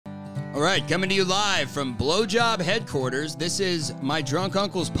All right, coming to you live from Blowjob headquarters. This is My Drunk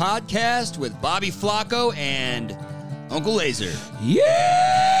Uncle's podcast with Bobby Flacco and Uncle Laser.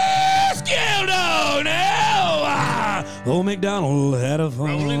 Yes, Gildo now. Old MacDonald had a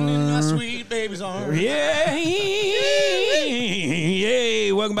farm. Rolling in my sweet baby's arms. Yeah.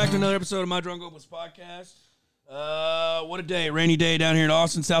 Yay. Welcome back to another episode of My Drunk Uncle's podcast. What a day. Rainy day down here in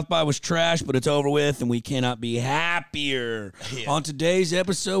Austin. South by was trash, but it's over with, and we cannot be happier. Yeah. On today's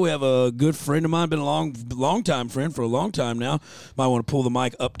episode, we have a good friend of mine, been a long time friend for a long time now. Might want to pull the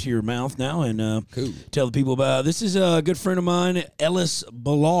mic up to your mouth now and tell the people about this is a good friend of mine, Ellis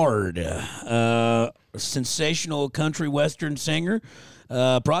Bullard, a sensational country western singer,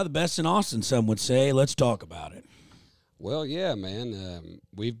 probably the best in Austin, some would say. Let's talk about it. Well, yeah, man.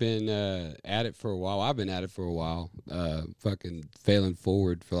 We've been at it for a while. I've been at it for a while, fucking failing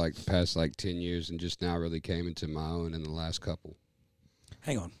forward for like the past 10 years, and just now really came into my own in the last couple.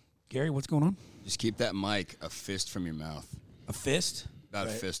 Hang on. Gary, what's going on? Just keep that mic a fist from your mouth. A fist? About a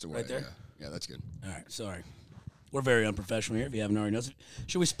fist away. Right there? Yeah, that's good. All right, sorry. We're very unprofessional here, if you haven't already noticed.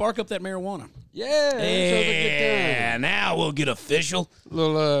 Should we spark up that marijuana? Yeah, yeah. Now we'll get official.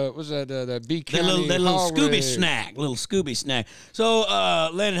 Little, what's that? That B County that little Scooby snack. Little Scooby snack. So,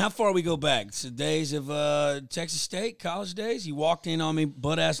 Landon, how far we go back? It's the days of Texas State, college days. You walked in on me,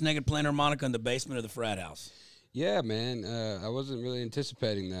 butt-ass naked, playing harmonica in the basement of the frat house. Yeah, man. I wasn't really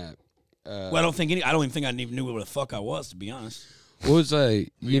anticipating that. Well, I don't even think I even knew what the fuck I was, to be honest. What was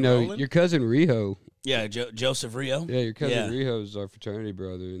your cousin Riho? Yeah, Joseph Rio. Yeah, your cousin Riho is our fraternity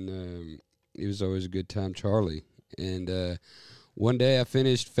brother, and he was always a good time, Charlie. And one day I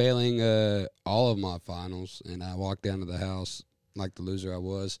finished failing all of my finals, and I walked down to the house like the loser I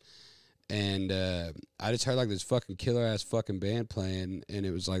was, and I just heard like this fucking killer-ass fucking band playing, and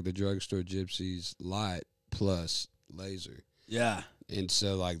it was like the Drugstore Gypsies Light plus Laser. Yeah. And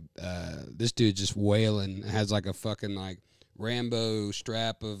so like this dude just wailing, has like a fucking like Rambo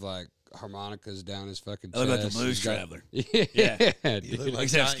strap of like harmonicas down his fucking chest. I look like the Blues Traveler. Yeah. You look like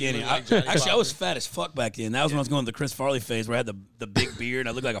skinny. Actually, I was fat as fuck back then. That was when I was going through the Chris Farley phase where I had the big beard.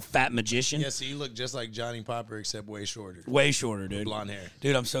 I looked like a fat magician. Yeah, so you look just like Johnny Popper except way shorter. Way shorter, dude. Blonde hair.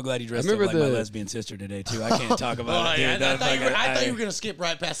 Dude, I'm so glad you dressed up like my lesbian sister today, too. I can't talk about it, dude. I thought you were going to skip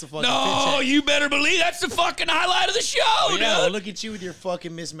right past the fucking No, you better believe that's the fucking highlight of the show, dude. Yeah, look at you with your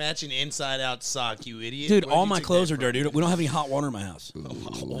fucking mismatching inside-out sock, you idiot. Dude, all my clothes are dirty. We don't have any hot water in my house.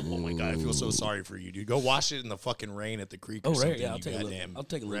 Oh, my God. I feel so sorry for you, dude. Go wash it in the fucking rain at the creek or something. Yeah, I'll take a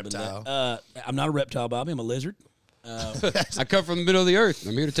little reptile. bit of that. I'm not a reptile, Bobby. I'm a lizard. I come from the middle of the earth.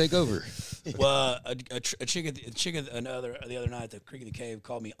 I'm here to take over. Well, a chick the other night at the Creek of the Cave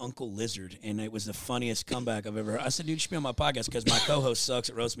called me Uncle Lizard, and it was the funniest comeback I've ever heard. I said, dude, you should be on my podcast because my co-host sucks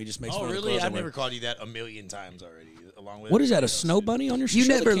at roast me, just makes fun of the clothes. I've never called you that a million times already. Along with what is that, a snow bunny on your show? You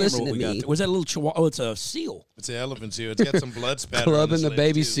never listen to me. Was that a little chihuahua? Oh, it's a seal. It's an elephant seal. It's got some blood spatter. Clubbing the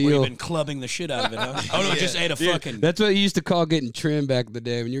baby seal. Well, you've been clubbing the shit out of it, huh? Oh, no, just ate a fucking... That's what you used to call getting trimmed back in the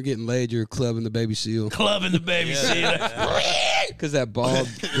day. When you're getting laid, you're clubbing the baby seal. Clubbing the baby seal. Because that bald...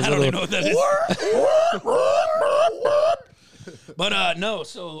 I don't even know what that is. But, no,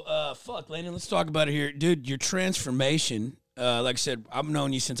 so, fuck, Landon, let's talk about it here. Dude, your transformation, like I said, I've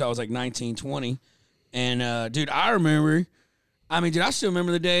known you since I was like 19, 20. And, dude, I still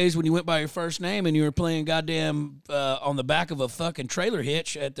remember the days when you went by your first name and you were playing goddamn on the back of a fucking trailer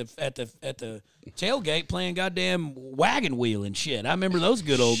hitch at the tailgate playing goddamn wagon wheel and shit. I remember those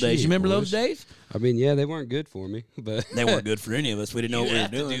good old days. You remember those days? I mean, yeah, they weren't good for me, but they weren't good for any of us. We didn't know what we were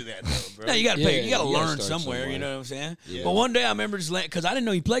doing. You have to do that, though, bro. No, you got to pay. You got to learn somewhere. You know what I'm saying? Yeah. But one day I remember just because I didn't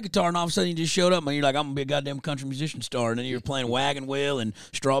know you played guitar, and all of a sudden you just showed up and you're like, I'm gonna be a goddamn country musician star, and then you were playing wagon wheel and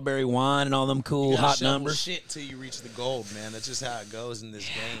strawberry wine and all them cool hot numbers. Shit till you reach the gold, man. That's just how it goes in this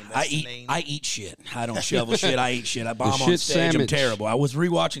game. I eat shit. I don't shovel shit. I eat shit. I bomb on stage. I'm terrible. I was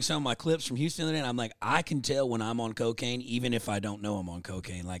rewatching some of my clips from Houston the other day, and I'm like, I can tell when I'm on cocaine, even if I don't know I'm on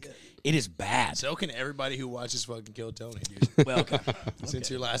cocaine. Like, it is bad. So can everybody who watches fucking Kill Tony, dude. Well, okay.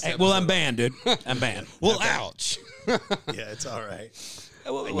 Since your last episode. Well, I'm banned, dude. I'm banned. Well, ouch. Yeah, it's all right.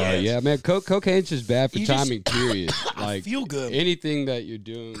 Well, yeah, man, cocaine's just bad for timing, period. Like, I feel good. Anything that you're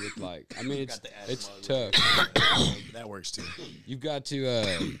doing with, like, I mean, it's tough. That works, too. You've got to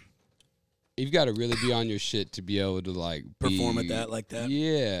really be on your shit to be able to, like, perform at that like that.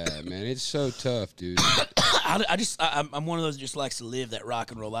 Yeah, man, it's so tough, dude. I'm one of those that just likes to live that rock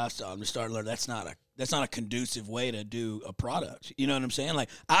and roll lifestyle. I'm just starting to learn that's not a conducive way to do a product. You know what I'm saying? Like,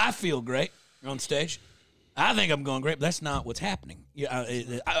 I feel great on stage. I think I'm going great, but that's not what's happening.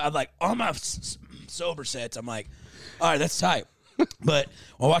 I like on my sober sets. I'm like, all right, that's tight. But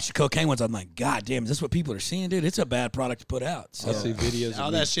when I watched the cocaine ones, I'm like, God damn, is this what people are seeing, dude? It's a bad product to put out. So. I see videos. All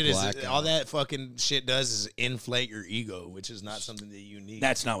of that shit is blackout. all that fucking shit does is inflate your ego, which is not something that you need.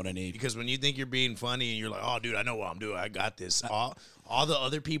 That's not what I need. Because when you think you're being funny and you're like, oh, dude, I know what I'm doing. I got this. All the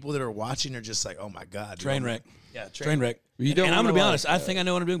other people that are watching are just like, oh my god, dude, Train wreck. Yeah, Train wreck. You don't and I'm wanna gonna be like, honest. I think I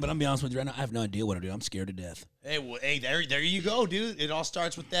know what I'm doing, but I'm gonna be honest with you right now. I have no idea what I'm doing. I'm scared to death. Hey, there you go, dude. It all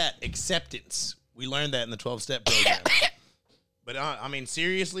starts with that acceptance. We learned that in the 12-step program. But I mean,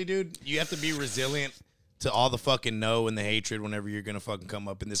 seriously, dude, you have to be resilient to all the fucking no and the hatred whenever you're gonna fucking come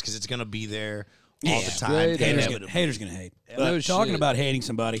up in this, because it's gonna be there all the time. Great. Haters gonna hate. No Talking shit. about hating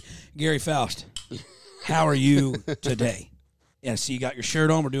somebody, Gary Faust, how are you today? Yeah, see, you got your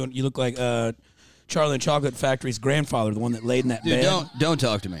shirt on. You look like Charlie and Chocolate Factory's grandfather, the one that laid in that Dude, bed. don't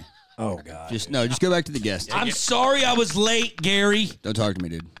talk to me. Oh God. Just go back to the guest. I'm sorry I was late, Gary. Don't talk to me,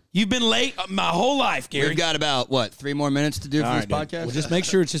 dude. You've been late my whole life, Gary. We've got about 3 more minutes to do for this dude. podcast. Well, just make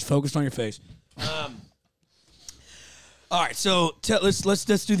sure it's just focused on your face. All right, so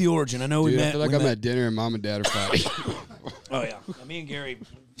let's do the origin. I know we Dude, met. I feel like we I'm met- at dinner and mom and dad are fighting. Oh yeah, me and Gary.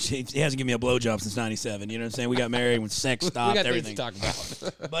 He hasn't given me a blowjob since '97. You know what I'm saying? We got married when sex we stopped. got Everything. things to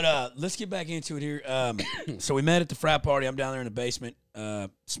talk about. But let's get back into it here. So we met at the frat party. I'm down there in the basement,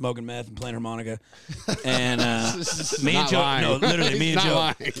 smoking meth and playing harmonica. And me and Not Joe, lying. no, literally, me He's and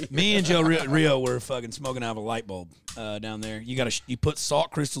not Joe, lying. me and Joe Rio were fucking smoking out of a light bulb down there. You put salt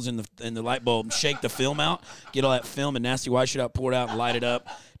crystals in the light bulb, shake the film out, get all that film and nasty white shit out, pour it out, and light it up.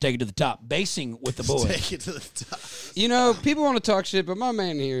 Take it to the top. Basing with the boys. Take it to the top. You know, people want to talk shit, but my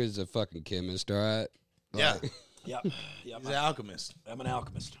man here is a fucking chemist, all right? Yeah, Yeah, he's an alchemist. I'm an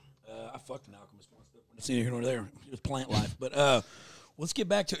alchemist. I fucked an alchemist once, but it's neither here nor there. It was plant life. But let's get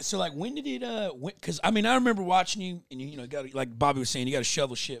back to it. So, like, when did it? Because I mean, I remember watching you, and you know, got like Bobby was saying, you got to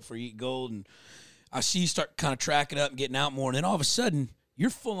shovel shit for you eat gold, and I see you start kind of tracking up and getting out more, and then all of a sudden, you're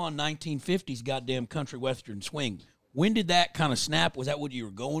full on 1950s goddamn country western swing. When did that kind of snap? Was that what you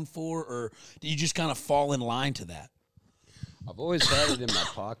were going for, or did you just kind of fall in line to that? I've always had it in my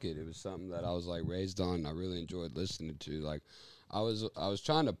pocket. It was something that I was like raised on and I really enjoyed listening to. Like I was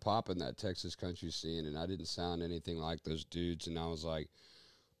trying to pop in that Texas country scene and I didn't sound anything like those dudes, and I was like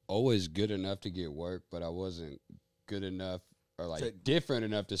always good enough to get work, but I wasn't good enough or like different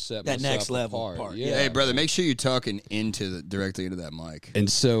enough to set That myself next level apart. part. Yeah. Hey, brother, make sure you're talking directly into that mic. And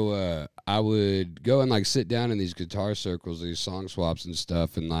so I would go and like sit down in these guitar circles, these song swaps and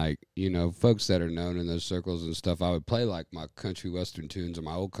stuff, and like, you know, folks that are known in those circles and stuff, I would play like my country western tunes or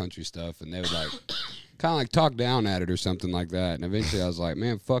my old country stuff, and they would like kind of like talk down at it or something like that. And eventually I was like,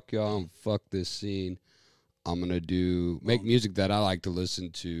 man, fuck y'all and fuck this scene. I'm gonna make music that I like to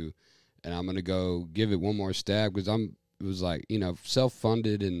listen to, and I'm gonna go give it one more stab because it was like, you know,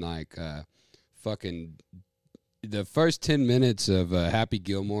 self-funded and like fucking the first 10 minutes of Happy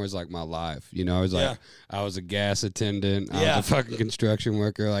Gilmore is like my life. You know, I was like, I was a gas attendant. I was a fucking construction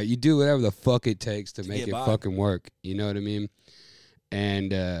worker. Like, you do whatever the fuck it takes to make it fucking work. You know what I mean?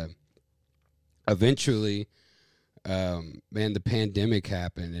 And eventually, man, the pandemic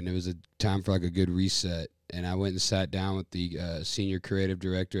happened and it was a time for like a good reset. And I went and sat down with the senior creative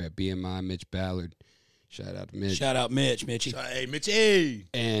director at BMI, Mitch Ballard. Shout out to Mitch. Shout out Mitch, Mitchie. Hey, Mitchie.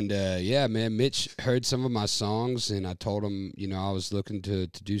 And, yeah, man, Mitch heard some of my songs, and I told him, you know, I was looking to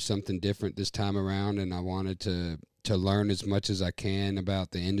do something different this time around, and I wanted to learn as much as I can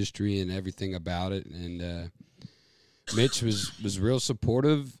about the industry and everything about it. And Mitch was real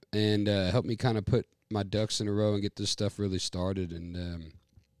supportive and helped me kind of put my ducks in a row and get this stuff really started. And,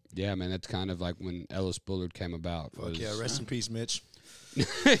 yeah, man, that's kind of like when Ellis Bullard came about. Fuck yeah, rest in peace, Mitch.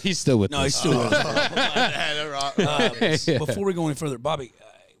 He's still with us. No, he's still with us. Before we go any further, Bobby,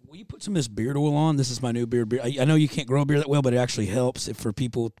 will you put some of this beard oil on? This is my new beard. I know you can't grow a beard that well, but it actually helps for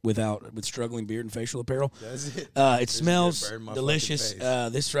people with struggling beard and facial apparel. Does it? It smells burn my delicious. fucking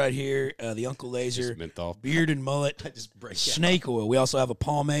face. This right here, the Uncle Laser Just menthol. beard and mullet just break out. snake oil. We also have a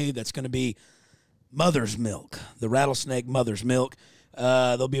pomade that's going to be mother's milk, the rattlesnake mother's milk.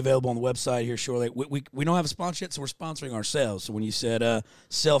 They'll be available on the website here shortly. We don't have a sponsor yet, so we're sponsoring ourselves. So when you said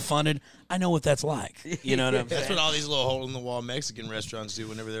self-funded, I know what that's like. You know what I'm saying? That's what all these little hole-in-the-wall Mexican restaurants do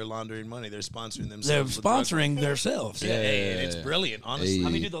whenever they're laundering money. They're sponsoring They're themselves. with sponsoring themselves. Yeah, hey, and it's brilliant, honestly. I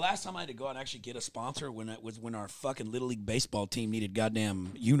mean, dude, the last time I had to go out and actually get a sponsor was when our fucking Little League baseball team needed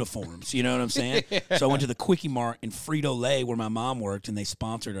goddamn uniforms. You know what I'm saying? So I went to the Quickie Mart in Frito-Lay where my mom worked, and they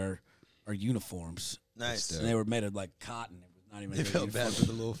sponsored our uniforms. Nice. And they were made of like cotton. It was Not even They felt bad for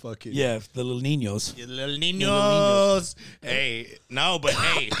the little fucking the little niños. Yeah, little niños. Hey, no, but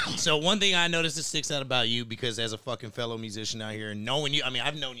hey. So one thing I noticed that sticks out about you, because as a fucking fellow musician out here and knowing you, I mean,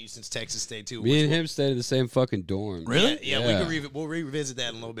 I've known you since Texas State too. Me and him stayed in the same fucking dorm. Really? Yeah. We'll revisit that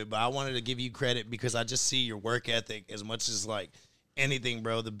in a little bit. But I wanted to give you credit because I just see your work ethic as much as like anything,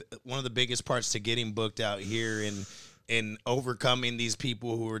 bro. One of the biggest parts to getting booked out here and overcoming these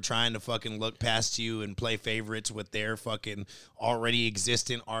people who are trying to fucking look past you and play favorites with their fucking already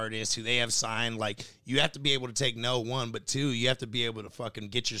existing artists who they have signed. Like, you have to be able to take no, one, but two, you have to be able to fucking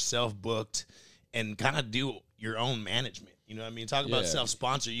get yourself booked and kind of do your own management. You know what I mean? Talk about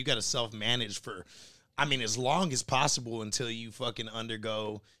self-sponsor. You got to self-manage for, I mean, as long as possible until you fucking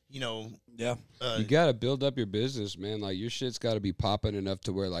undergo, you know. Yeah. You got to build up your business, man. Like, your shit's got to be popping enough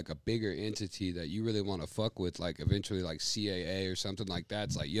to where, like, a bigger entity that you really want to fuck with, like, eventually, like, CAA or something like that,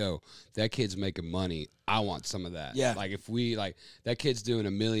 it's like, yo, that kid's making money. I want some of that. Yeah. Like, if we, like, that kid's doing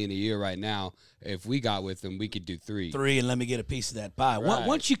 $1 million a year right now. If we got with him, we could do 3. 3, and let me get a piece of that pie. Right.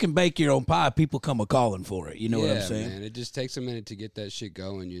 Once you can bake your own pie, people come a-calling for it. You know what I'm saying? Man, it just takes a minute to get that shit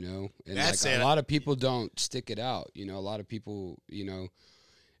going, you know? And, That's like, it. a lot of people don't stick it out, you know? A lot of people, you know,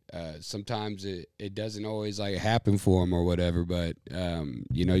 sometimes it doesn't always like happen for them or whatever, but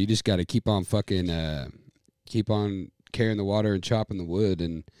you know, you just got to keep on keep on carrying the water and chopping the wood,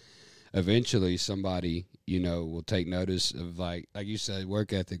 and eventually somebody, you know, will take notice of, like you said,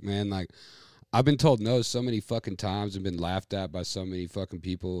 work ethic, man. Like, I've been told no so many fucking times and been laughed at by so many fucking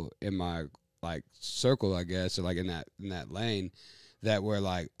people in my like circle, I guess, or like in that lane, that were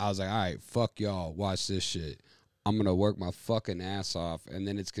like, I was like, all right, fuck y'all, watch this shit. I'm going to work my fucking ass off, and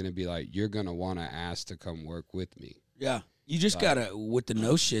then it's going to be like, you're going to want to ask to come work with me. Yeah. You just got to, with the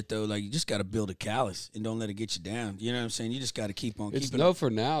no shit, though, like, you just got to build a callus and don't let it get you down. You know what I'm saying? You just got to keep on It's keeping no for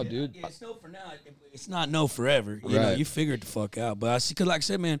now, dude. Yeah, it's no for now. It's not no forever. You know, you figure it the fuck out. But I see, because like I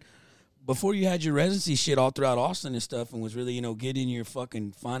said, man, before you had your residency shit all throughout Austin and stuff and was really, you know, getting your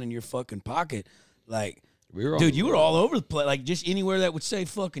fucking, finding your fucking pocket, like, dude, you were all over the place, like just anywhere that would say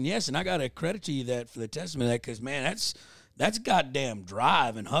fucking yes. And I got to credit to you that for the testament of that, because, man, that's goddamn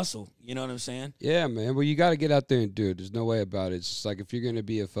drive and hustle. You know what I'm saying? Yeah, man. Well, you got to get out there and do it. There's no way about it. It's just like, if you're going to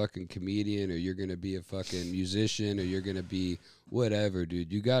be a fucking comedian, or you're going to be a fucking musician, or you're going to be whatever,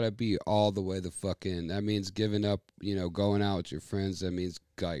 dude, you got to be all the way the fuck in. That means giving up, you know, going out with your friends. That means,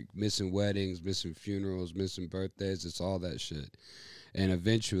 like, missing weddings, missing funerals, missing birthdays. It's all that shit. And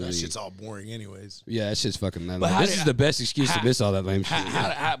eventually, that shit's all boring, anyways. Yeah, that shit's fucking lame. This is the best excuse to miss all that lame shit.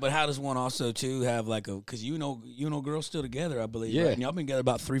 But how does one also too have like a? Because you know, girls still together, I believe. Yeah, right? And y'all been together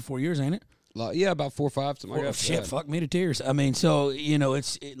about 3-4 years, ain't it? Yeah, about 4 or 5. Shit, fuck me to tears. I mean, so you know,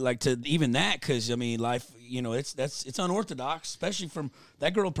 it's like to even that, because I mean, life, you know, it's unorthodox, especially from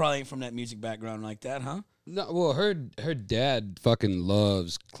that girl. Probably ain't from that music background like that, huh? No, well, her dad fucking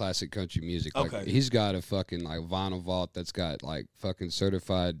loves classic country music. Like, okay. He's got a fucking like vinyl vault that's got like fucking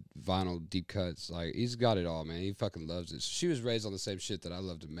certified vinyl deep cuts. Like, he's got it all, man. He fucking loves it. She was raised on the same shit that I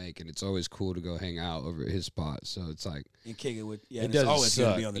love to make, and it's always cool to go hang out over at his spot. So it's like, and kick it with it doesn't always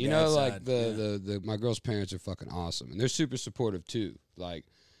suck. Be on the you know, like side. the my girl's parents are fucking awesome, and they're super supportive too. Like,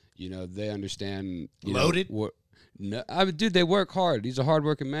 you know, they understand. Loaded. No, dude, they work hard. He's a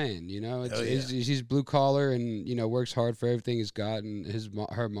hardworking man, you know. He's blue collar, and you know, works hard for everything he's got. And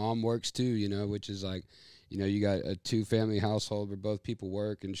her mom works too, you know, which is like, you know, you got a 2-family household where both people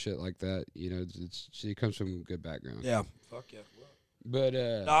work and shit like that. You know, she comes from a good background. Yeah, fuck yeah. But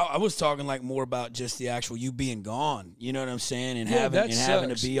I was talking like more about just the actual you being gone. You know what I'm saying, and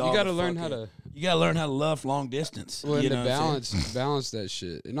having to be all. You got to learn how to love long distance. Well, you and know balance that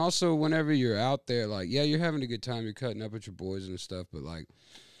shit. And also, whenever you're out there, like, yeah, you're having a good time. You're cutting up with your boys and stuff. But like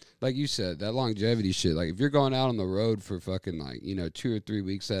you said, that longevity shit. Like, if you're going out on the road for fucking, like, you know, 2 or 3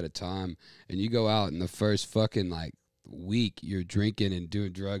 weeks at a time, and you go out in the first fucking like week, you're drinking and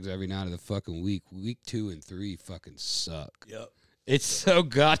doing drugs every night of the fucking week. Week 2 and 3 fucking suck. Yep. It's so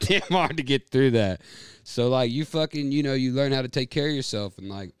goddamn hard to get through that. So, like, you fucking, you know, you learn how to take care of yourself and,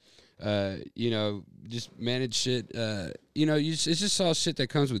 like, you know, just manage shit. You know, it's just all shit that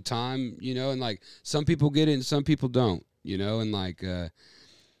comes with time, you know, and, like, some people get it and some people don't, you know, and, like,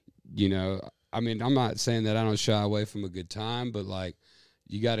 you know, I mean, I'm not saying that I don't shy away from a good time, but, like,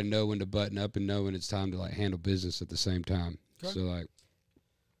 you got to know when to button up and know when it's time to, like, handle business at the same time. Okay. So, like,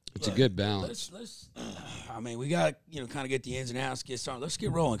 it's a good balance. I mean, we got to, you know, kind of get the ins and outs, get started. Let's get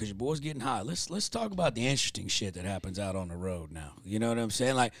rolling because your boy's getting hot. Let's talk about the interesting shit that happens out on the road now. You know what I'm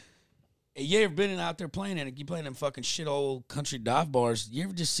saying? Like, you ever been out there playing and you playing them fucking shit old country dive bars? You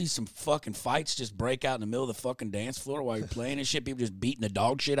ever just see some fucking fights just break out in the middle of the fucking dance floor while you're playing and shit? People just beating the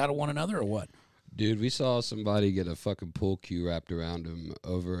dog shit out of one another or what? Dude, we saw somebody get a fucking pool cue wrapped around him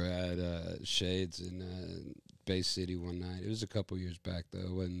over at Shades in Bay City one night. It was a couple years back, though.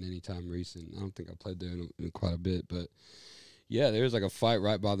 It wasn't any time recent. I don't think I played there in quite a bit, but yeah, there was like a fight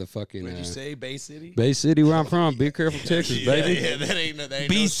right by the fucking. What'd you say, Bay City? Bay City, where I'm from. Be careful, Texas, baby. Yeah, that ain't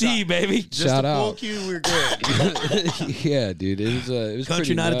BC, no baby. Just Shout a pool out. cue, we're good. Yeah, dude, it was Country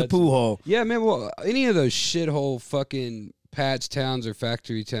pretty night at the nuts. pool hall. Yeah, man. Well, any of those shithole fucking patch towns or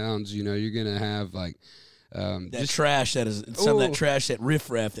factory towns, you know, you're gonna have like That trash that is some of that trash, that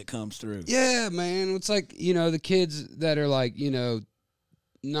riffraff that comes through. Yeah, man. It's like, you know, the kids that are like, you know,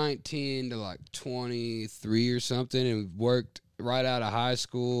 19 to like 23 or something and worked right out of high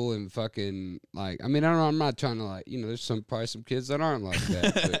school and fucking like, I mean, I don't know, I'm not trying to like, you know, there's probably some kids that aren't like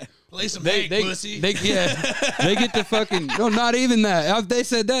that. But Play some they pussy. they get to fucking, no, not even that. If they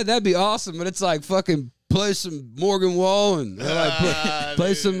said that, that'd be awesome. But it's like fucking play some Morgan Wallen. Like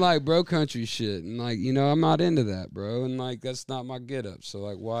play some like bro country shit. And like, you know, I'm not into that, bro. And like, that's not my get up. So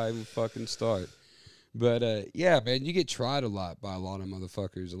like, why even fucking start? But yeah, man, you get tried a lot by a lot of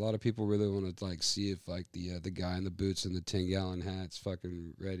motherfuckers. A lot of people really want to like see if like the guy in the boots and the 10-gallon hat's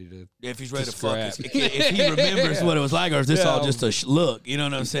fucking ready to. If he's ready to fuck scrap. us. If he remembers what it was like, or is this all just a look? You know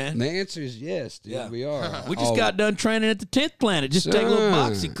what I'm saying? The answer is yes, dude. Yeah. We are. We just got done training at the 10th Planet. Just take a little Son.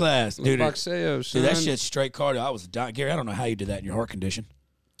 boxing class, dude. Boxeo, son. Dude, that shit's straight cardio. I was dying. Gary, I don't know how you did that in your heart condition.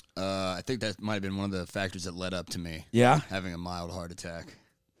 I think that might have been one of the factors that led up to me Yeah? having a mild heart attack.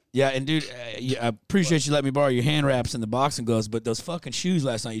 Yeah, and dude, I appreciate you letting me borrow your hand wraps and the boxing gloves, but those fucking shoes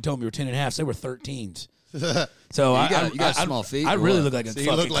last night, you told me were 10 and a half, so they were 13s. So You got small feet. I or really what? look like a So you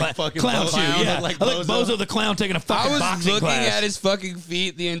fucking, look like fucking clown Bozo. shoe. You Yeah, look like I look Bozo. Bozo the clown taking a I fucking was boxing looking class. at his fucking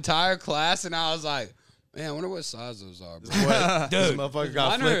feet the entire class, and I was like, man, I wonder what size those are, bro. What? This Dude. motherfucker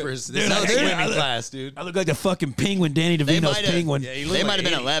got Mine are- flippers. Dude, This is I- a dude, swimming I look- class, dude. I look like the fucking penguin, Danny They DeVito's might have, penguin. Yeah, you look they might like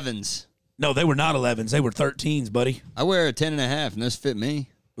have been 80. 11s. No, they were not 11s. They were 13s, buddy. I wear a 10 and a half, and those fit me.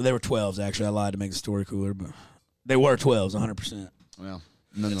 Well, they were 12s, actually. I lied to make the story cooler, but they were 12s, 100%. Well,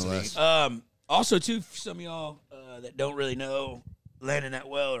 nonetheless. Also, too, for some of y'all that don't really know Landon that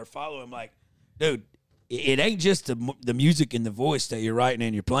well or follow him, like, dude, it ain't just the music and the voice that you're writing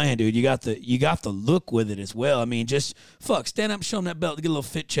and you're playing, dude. You got the look with it as well. I mean, just stand up and show him that belt to get a little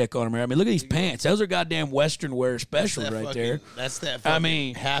fit check on him. I mean, look at these pants. Those are goddamn Western wear specials That right fucking- there. That's that fucking I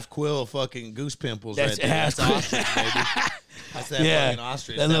mean, half quill fucking goose pimples That's right there. half That's quill. ostrich, baby. That's that Yeah. fucking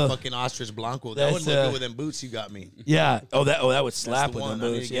ostrich. That That, little- fucking ostrich blanco. That That's, wouldn't look good with them boots you got me. Yeah. That would slap the with them one. I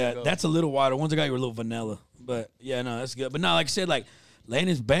need boots. to get Yeah, it going. that's a little wider. Ones I got you were a little vanilla. But yeah, no, that's good. But no, like I said, like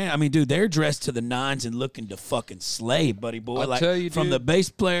Landon's band. I mean, dude, they're dressed to the nines and looking to fucking slay, buddy boy. I'll like tell you, from dude. the bass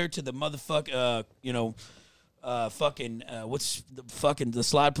player to the motherfucker, what's the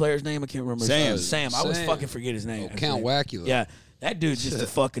slide player's name? I can't remember. Sam. Sam. I always Sam. fucking forget his name. Oh, Count Wacula. Yeah. That dude's just a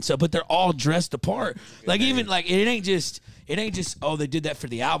fucking so, but they're all dressed apart. Like even like it ain't just oh they did that for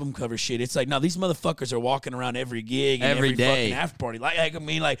the album cover shit. It's like no, these motherfuckers are walking around every gig and Every every day. fucking after party. Like I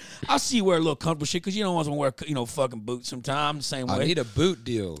mean like I'll see you wear a little comfortable shit because you don't want to wear fucking boots sometimes the same way. I need a boot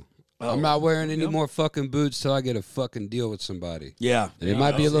deal. Oh, I'm not wearing any yeah. more fucking boots till I get a fucking deal with somebody. yeah, And it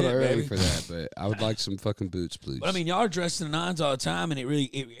might be a that's little it, early baby. for that, but I would like some fucking boots, please. But I mean, y'all are dressed in the nines all the time, and it really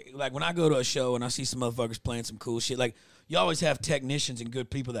like when I go to a show and I see some motherfuckers playing some cool shit. Like you always have technicians and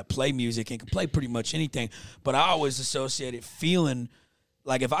good people that play music and can play pretty much anything. But I always associate it feeling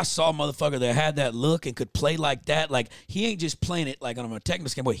like if I saw a motherfucker that had that look and could play like that, like he ain't just playing it like on a technical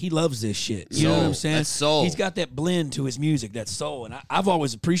standpoint. He loves this shit. You know what I'm Soul. saying? That's soul. He's got that blend to his music, that soul. And I've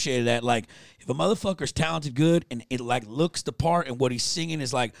always appreciated that. Like if a motherfucker's talented good and it like looks the part and what he's singing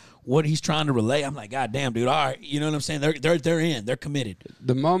is like what he's trying to relay, I'm like, God damn, dude, all right. You know what I'm saying? They're in. They're committed.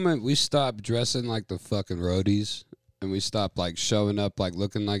 the moment we stop dressing like the fucking roadies and we stop like showing up like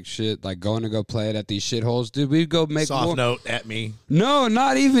looking like shit, like going to go play it at these shitholes, dude, we go make Soft more. note at me. No,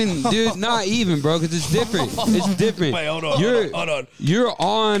 not even, dude, not even, bro, because it's different. It's different. Wait, hold on, hold on. You're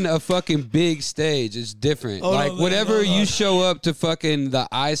on a fucking big stage. It's different. Hold like on, man, whenever hold you on. show up to fucking the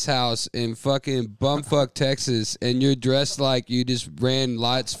Ice House in fucking bumfuck Texas, and you're dressed like you just ran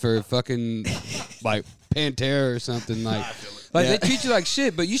lights for fucking like Pantera or something like. Like they treat you like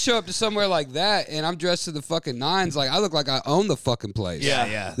shit, but you show up to somewhere like that, and I'm dressed to the fucking nines. Like I look like I own the fucking place. Yeah.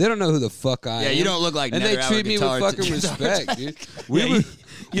 Yeah. They don't know who the fuck I am. Yeah, you don't look like and they Nether treat Hour me with guitar fucking guitar respect, dude. We Yeah, would,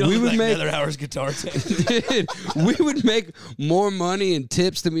 you don't we look would like make, Nether Hour's guitar tech. dude, we would make more money in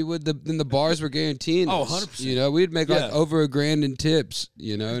tips than we would than the bars were guaranteeing. Oh, us. 100%. You know, we'd make Yeah. like over $1,000 in tips.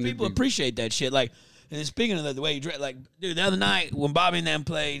 You know, and it'd People be- appreciate that shit. Like, and speaking of the way you dress, like, dude, the other night when Bobby and them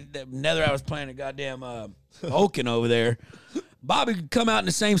played, Nether, I was playing a goddamn Oaken over there. Bobby could come out in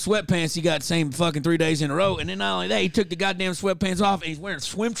the same sweatpants he got the same fucking 3 days in a row, and then not only that, he took the goddamn sweatpants off and he's wearing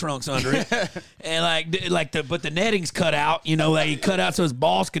swim trunks under it, and but the netting's cut out, you know, like he cut out so his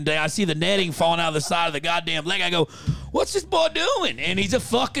balls can. I see the netting falling out of the side of the goddamn leg. I go, what's this boy doing? And he's a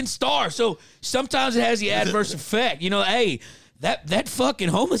fucking star. So sometimes it has the adverse effect, you know. Hey. That fucking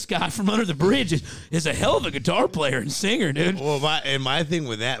homeless guy from under the bridge is a hell of a guitar player and singer, dude. Well, my thing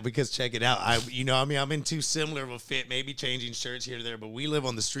with that, because check it out, I'm in too similar of a fit, maybe changing shirts here to there, but we live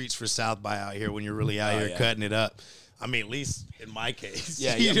on the streets for South by out here when you're really out here cutting it up. I mean, at least in my case.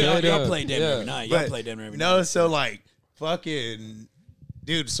 Yeah, y'all play Denver every night. Y'all play Denver every night. No, so like fucking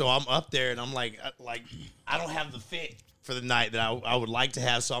dude, so I'm up there and I'm like I don't have the fit for the night that I would like to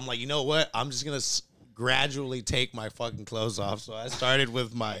have, so I'm like, you know what? I'm just gonna gradually take my fucking clothes off. So I started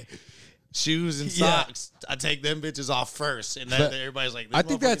with my shoes and socks. I take them bitches off first, and then everybody's like, I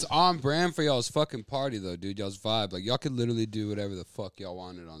think that's on brand for y'all's fucking party, though, dude. Y'all's vibe. Like, y'all could literally do whatever the fuck y'all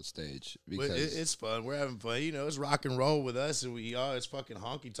wanted on stage. Because it's fun. We're having fun. You know, it's rock and roll with us, and it's fucking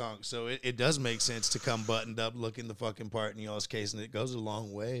honky tonk. So it does make sense to come buttoned up, looking the fucking part in y'all's case, and it goes a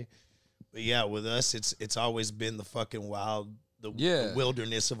long way. But yeah, with us, it's always been the fucking wild. The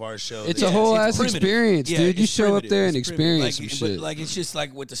wilderness of our show. It's a whole ass experience, dude. You show up there and experience some But shit. like, it's just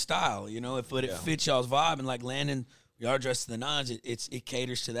like with the style, you know. If it fits y'all's vibe, and like Landon, y'all dressed to the nines, it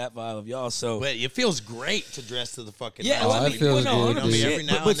caters to that vibe of y'all. So, but it feels great to dress to the fucking nines. Well, it feels good.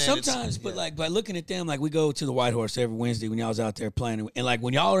 But sometimes, like by looking at them, like we go to the White Horse every Wednesday when y'all's out there playing, and like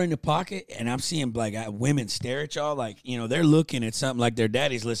when y'all are in the pocket, and I'm seeing like women stare at y'all, like, you know, they're looking at something like their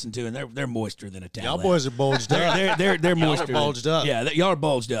daddy's listening to, and they're moister than a towel. Y'all boys are bulged up. They're moister. Bulged up. Yeah, y'all are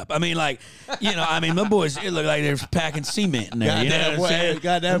bulged up. I mean, like, you know, my boys, it look like they're packing cement in there.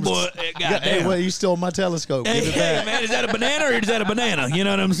 Goddamn. Hey, well, you stole my telescope. Give it back. Man, is that a banana or is that a banana? You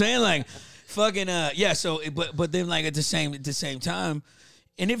know what I'm saying? Like, fucking, yeah. So, but then, like, at the same time,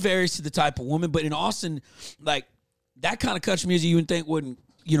 and it varies to the type of woman. But in Austin, like, that kind of country music you would think wouldn't,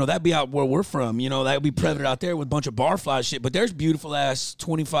 you know, that'd be out where we're from. You know, that would be prevalent out there with a bunch of barfly shit. But there's beautiful ass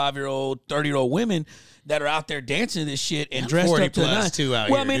 25-year-old, 30-year-old women that are out there dancing this shit and dressed up to the nines. Too out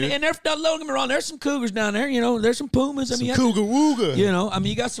well, here, I mean, dude. and don't get me wrong, there's some cougars down there. You know, there's some pumas. I mean, cougar wooga. You know, I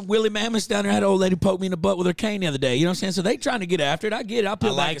mean, you got some Willie Mammoths down there. I had an old lady poke me in the butt with her cane the other day. You know what I'm saying? So they trying to get after it. I get it. I'll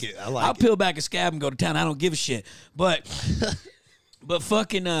peel back a scab and go to town. I don't give a shit. But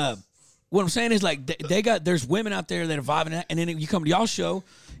fucking, what I'm saying is, like, there's women out there that are vibing, and then you come to y'all show,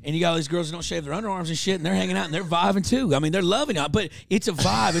 and you got all these girls that don't shave their underarms and shit, and they're hanging out and they're vibing too. I mean, they're loving it, but it's a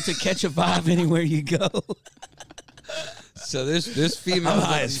vibe. It's a catch a vibe anywhere you go. So this female, I'm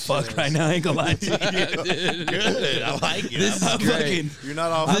high as fuck right now. I ain't gonna lie to you. Good. I like it. This is great. You're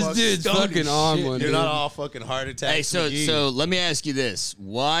not all This dude's fucking on one. You're dude. not all fucking heart attack. Hey, so let me ask you this: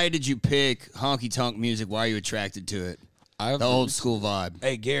 why did you pick honky tonk music? Why are you attracted to it? The old school vibe.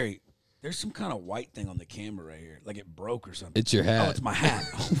 Hey, Gary, there's some kind of white thing on the camera right here, like it broke or something. It's your hat. Oh, it's my hat.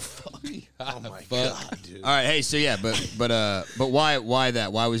 Oh fuck. Oh my god, dude. All right, hey, so yeah, but why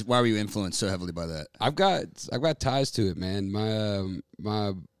that? Why were you influenced so heavily by that? I've got ties to it, man.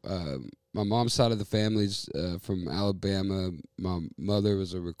 My mom's side of the family's from Alabama. My mother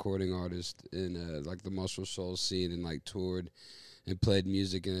was a recording artist in like the Muscle Shoals scene, and like toured and played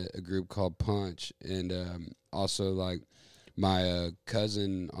music in a group called Punch, and also like my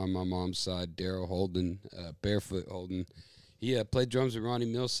cousin on my mom's side, Daryl Holden, Barefoot Holden. He played drums with Ronnie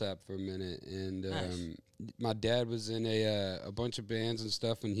Millsap for a minute, and Nice. My dad was in a bunch of bands and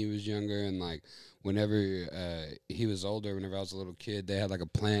stuff when he was younger, and like whenever he was older, whenever I was a little kid, they had like a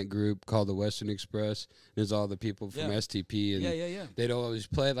plant group called the Western Express. There's all the people from STP, and Yeah. they'd always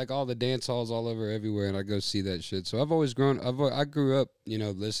play like all the dance halls all over everywhere, and I'd go see that shit. So I've always I grew up, you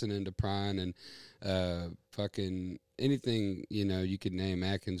know, listening to Prine and fucking anything, you know, you could name,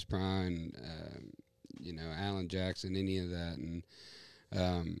 Atkins, Prine, you know, Alan Jackson, any of that,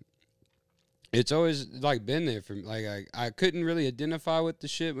 and it's always like been there for me. Like I couldn't really identify with the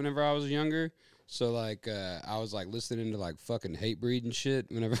shit whenever I was younger. So like I was like listening to like fucking Hatebreed and shit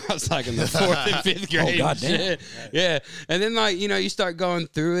whenever I was like in the 4th and 5th grade. Oh goddamn! Yeah, and then like, you know, you start going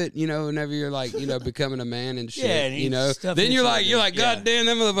through it, you know, whenever you're like, you know, becoming a man and shit. Yeah, and you know, stuff then you're hits like, God damn,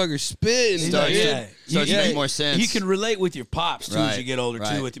 that motherfucker spit and stuff. Starts to make more sense. You can relate with your pops too as you get older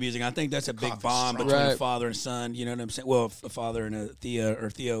right. too with the music. I think that's a big bond between a father and son. You know what I'm saying? Well, a father and a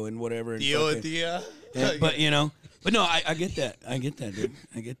Theo and whatever. Theo. But you know. But no, I get that. I get that,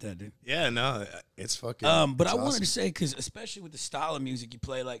 dude. Yeah, no, it's fucking. But I wanted to say, because especially with the style of music you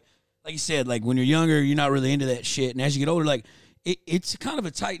play, like you said, like when you're younger, you're not really into that shit, and as you get older, like it's kind of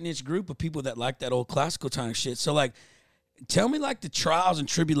a tight knit group of people that like that old classical time shit. So like, tell me like the trials and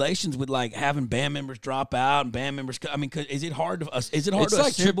tribulations with like having band members drop out and band members. I mean, is it hard to? Is it hard It's to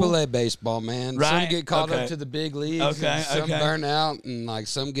like assemble? AAA baseball, man. Right. Some get called Okay. up to the big leagues. Okay, And some okay. burn out, and like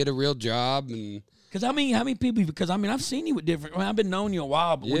some get a real job. And Because I mean, how many people? Because I mean, I've seen you with different. I mean, I've been knowing you a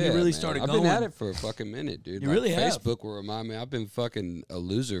while, but when you yeah, really man, started I've going, been at it for a fucking minute, dude. You Like, really have. Facebook will remind me. I've been fucking a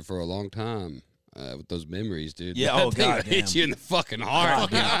loser for a long time. With those memories, dude. Yeah, That oh, thing will goddamn. hit you in the fucking heart.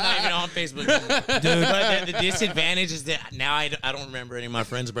 I'm not even on Facebook anymore. Dude. But the disadvantage is that now I don't remember any of my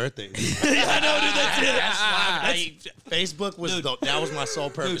friends' birthdays. I know, dude. That's it. Facebook was that was my sole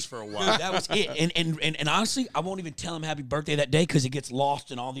purpose for a while. That was it. And honestly, I won't even tell him happy birthday that day because it gets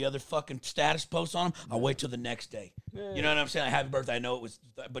lost in all the other fucking status posts on him. I'll wait till the next day. You know what I'm saying? Like, happy birthday. I know it was,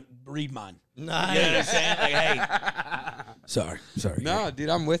 but read mine. Nice. You know what I'm saying? Like, hey. Sorry. No, dude,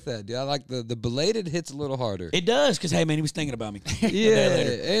 I'm with that, dude. I like the belated hits a little harder. It does because, hey, man, he was thinking about me. Yeah,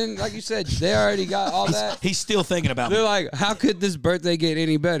 and like you said, they already got all that. He's still thinking about They're me. like, how could this birthday get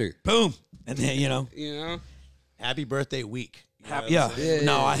any better? Boom. And then, you know. You know? Happy birthday week. You know what I'm Yeah. saying?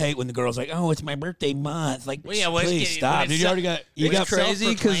 No, I hate when the girl's like, "Oh, it's my birthday month." Like, Well, yeah, well, please it's- stop, when dude. it's You already got. You it's got crazy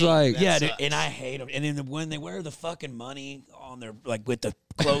 'cause, self-proclaimed, like- that Yeah, dude, sucks. and I hate them. And then when they wear the fucking money on their like with the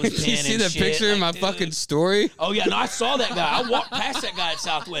clothespin. You see and the shit, picture in like, my dude. fucking story? Oh yeah, no, I saw that guy. I walked past that guy at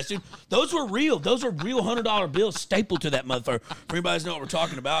Southwest, dude. Those were real. Those are real $100 bills stapled to that motherfucker. For anybody who knows what we're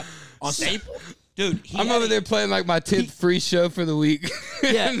talking about, on staple, dude. I'm over there playing like my 10th free show for the week.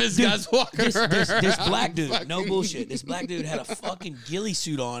 Yeah, and this dude, guy's walking this around. black dude, no fucking- bullshit. This black dude had a fucking ghillie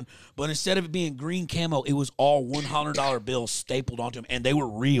suit on, but instead of it being green camo, it was all $100 bills stapled onto him, and they were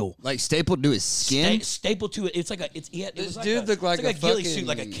real. Like stapled to his skin. Stapled to it. It's like a. It This was like dude a, looked like it's like a a ghillie fucking, suit,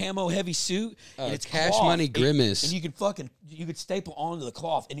 like a camo heavy suit. And it's Cash cloth, Money and- Grimace. And you could staple onto the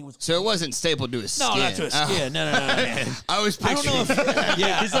cloth, and he was. So it wasn't stapled to his skin. No, not to his skin. No, man. I was I don't picturing. know if.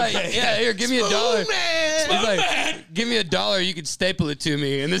 Yeah, He's like, okay. yeah, here, give me $1. Man. He's like, give me $1, you can staple it to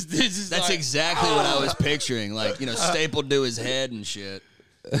me. And this is That's like, exactly what I was picturing. Like, stapled to his head and shit.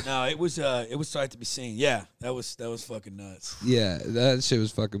 No, it was sight to be seen. Yeah, that was fucking nuts. Yeah, that shit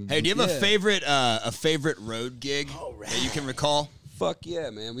was fucking. Hey, do you have yeah. a favorite road gig that you can recall? Fuck yeah,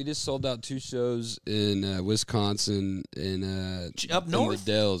 man. We just sold out 2 shows in Wisconsin in Up in north?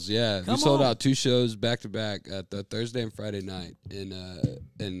 the Dells. Yeah, Come we sold on. out 2 shows back to back at the Thursday and Friday night in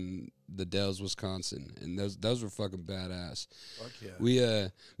the Dells, Wisconsin, and those were fucking badass. Fuck yeah. We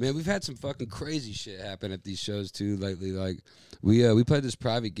man, we've had some fucking crazy shit happen at these shows too lately. Like we played this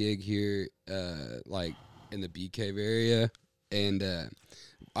private gig here, like in the Bee Cave area, and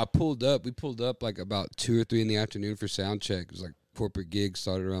we pulled up like about 2 or 3 in the afternoon for sound check. It was like corporate gig,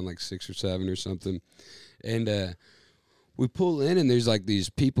 started around like 6 or 7 or something, and we pull in and there's like these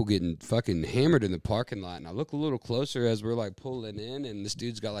people getting fucking hammered in the parking lot, and I look a little closer as we're like pulling in, and this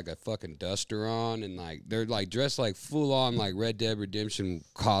dude's got like a fucking duster on, and like they're like dressed like full on like Red Dead Redemption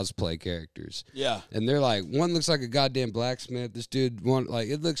cosplay characters. Yeah. And they're like, one looks like a goddamn blacksmith. This dude, one like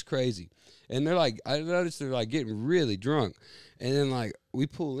it looks crazy. And they're like, I noticed they're like getting really drunk. And then like we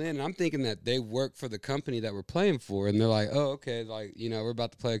pull in, and I'm thinking that they work for the company that we're playing for, and they're like, oh, okay, like, we're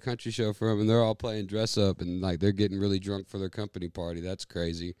about to play a country show for them, and they're all playing dress up, and like they're getting really drunk for their company party. That's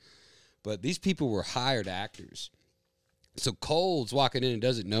crazy. But these people were hired actors. So Cole's walking in and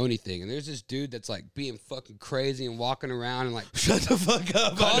doesn't know anything, and there's this dude that's like being fucking crazy and walking around and like Shut the fuck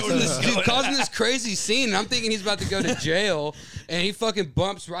up. causing this crazy scene. And I'm thinking he's about to go to jail, and he fucking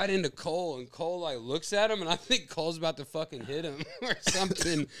bumps right into Cole, and Cole like looks at him, and I think Cole's about to fucking hit him or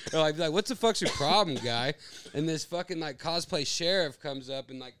something. Or like, what's the fuck's your problem, guy? And this fucking like cosplay sheriff comes up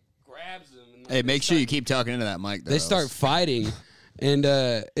and like grabs him. And, like, Hey, make sure you keep talking into that mic, though. they start fighting. And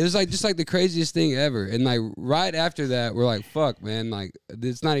it was like just like the craziest thing ever. And like right after that, we're like, fuck, man, like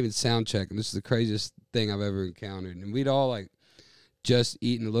it's not even sound check, and this is the craziest thing I've ever encountered. And we'd all like just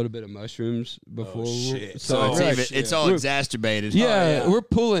eaten a little bit of mushrooms before. shit. So we're like, it's all exacerbated. yeah, we're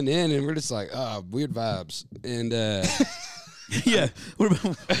pulling in, and we're just like, weird vibes. And Yeah.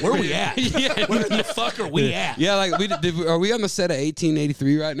 Where we at? Yeah. Where the fuck are we at? yeah, like are we on the set of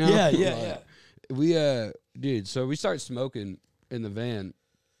 1883 right now? Yeah. We dude, so we start smoking in the van,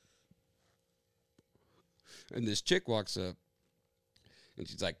 and this chick walks up, and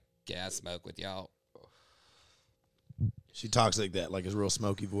she's like, "Yeah, I smoke with y'all." She talks like that, like his real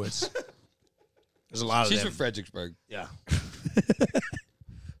smoky voice. There's a lot of She's them. from Fredericksburg. Yeah.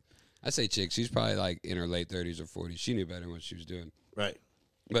 I say chick. She's probably like in her late 30s or 40s. She knew better what she was doing. Right.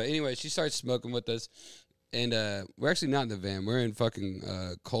 But anyway, she starts smoking with us, and we're actually not in the van. We're in fucking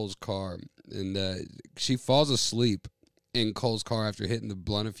Cole's car, and she falls asleep in Cole's car after hitting the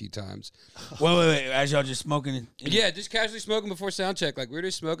blunt a few times. Wait. As y'all just smoking? Yeah, just casually smoking before sound check. Like, we were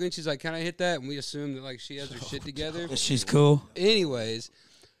just smoking. She's like, can I hit that? And we assume that, like, she has her shit together. She's cool. Anyways,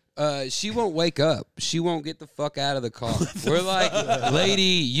 she won't wake up. She won't get the fuck out of the car. We're like, lady,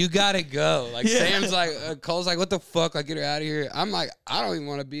 you gotta go. Like, Sam's like, Cole's like, what the fuck? Like, get her out of here. I'm like, I don't even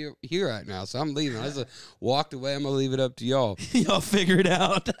want to be here right now, so I'm leaving. I just walked away. I'm gonna leave it up to y'all. Y'all figure it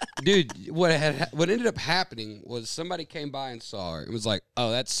out. Dude, what ended up happening was somebody came by and saw her. It was like,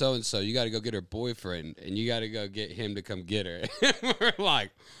 oh, that's so-and-so. You got to go get her boyfriend, and you got to go get him to come get her. We're like,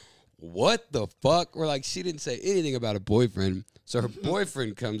 what the fuck? We're like, she didn't say anything about a boyfriend. So her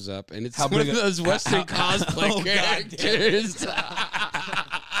boyfriend comes up, and it's one of those Western cosplay characters.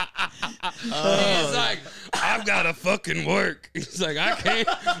 He's like, I've got to fucking work. He's like,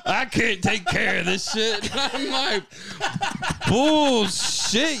 I can't take care of this shit. I'm like,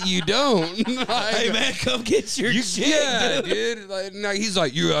 bullshit, you don't. Like, Hey, man, come get your shit. Yeah, dude. Like, no, he's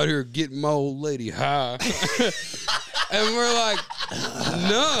like, you out here getting my old lady high. And we're like,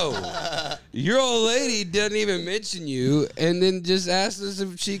 no, your old lady doesn't even mention you, and then just asked us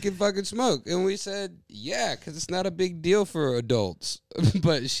if she can fucking smoke. And we said, yeah, because it's not a big deal for adults.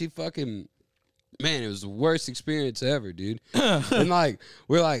 But she fucking, man, it was the worst experience ever, dude. And like,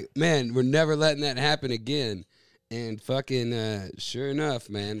 we're like, man, we're never letting that happen again. And fucking, sure enough,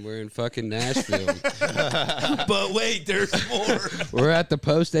 man, we're in fucking Nashville. But wait, there's more. We're at the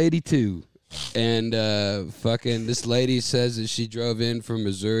Post 82. And fucking this lady says that she drove in from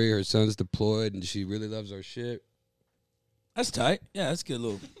Missouri. Her son's deployed, and she really loves our shit. That's tight. Yeah, that's a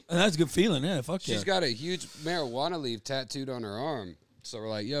good that's a good feeling. Yeah, fuck yeah. She's got a huge marijuana leaf tattooed on her arm. So we're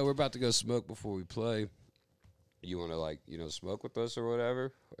like, yo, we're about to go smoke before we play. You want to, like, smoke with us or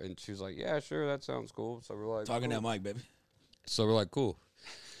whatever? And she was like, yeah, sure, that sounds cool. So we're like, Talking cool. that mic, baby. So we're like, cool.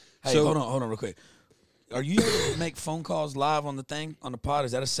 Hey, So- hold on real quick. Are you able to make phone calls live on the thing, on the pod?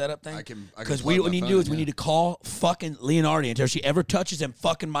 Is that a setup thing? I can Because plug what my we need to phone, do is we yeah. need to call fucking Leonardi until she ever touches them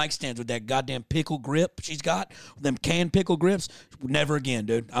fucking mic stands with that goddamn pickle grip she's got, them canned pickle grips. Never again,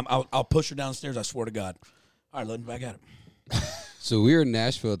 dude. I'll push her downstairs, I swear to God. All right, Lynn, back at it. So we were in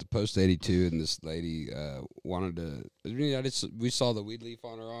Nashville at the Post 82, and this lady wanted to. We saw the weed leaf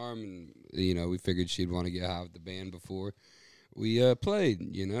on her arm, and we figured she'd want to get high with the band before we played,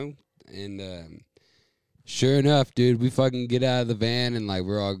 and sure enough, dude, we fucking get out of the van, and like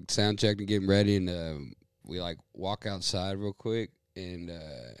we're all sound checked and getting ready, and we like walk outside real quick, and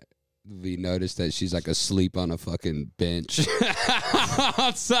we noticed that she's like asleep on a fucking bench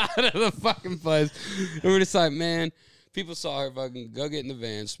outside of the fucking place, and we're just like, man. People saw her fucking go get in the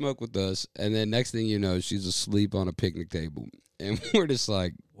van, smoke with us, and then next thing you know, she's asleep on a picnic table. And we're just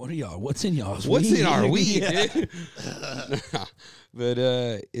like, What are y'all? What's in y'all's what's weed? in our weed, Yeah. dude? But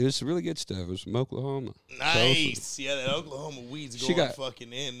it was some really good stuff. It was from Oklahoma. Nice. Yeah, that Oklahoma weed's She going got-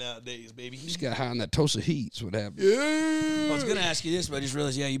 fucking in nowadays, baby. She got high on that Tulsa heat. That's what happened. I was gonna ask you this, but I just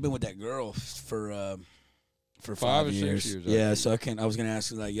realized, you've been with that girl for 5 or 6 years. years, I Yeah, think. so I was gonna ask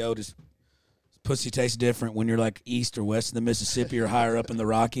you, like, yo, does pussy taste different when you're like east or west of the Mississippi or higher up in the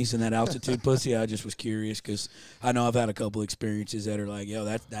Rockies in that altitude pussy? I just was curious because I know I've had a couple experiences that are like, yo,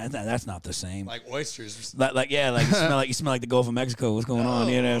 that's not the same. Like oysters. Like you smell like the Gulf of Mexico. What's going on?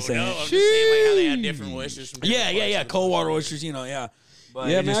 You know what I'm saying? No, I'm just saying like how they have different oysters. From Yeah, different yeah. parts of the Cold water country. oysters, yeah. But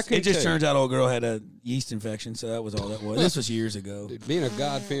Yeah, it man, I just, couldn't tell you. turns out old girl had a yeast infection, so that was all that was. This was years ago. Being a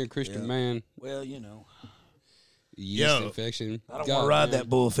God-fearing Christian Yeah. man, Well, yeast Yo, infection. I don't want to ride that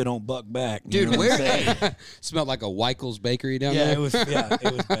bull if it don't buck back. You Dude, know what I'm where- saying? Smelled like a Weichels bakery down Yeah, there. it was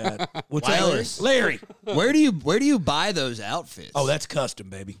bad. What's Ellis. Larry. Where do you buy those outfits? Oh, that's custom,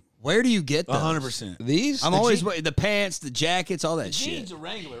 baby. where do you get those? 100%. These? I'm always the pants, the jackets, all that shit. Jeans are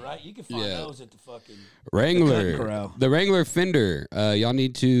Wrangler, right? You can find Yeah. those at the fucking Wrangler. The Corral. The Wrangler Fender. Y'all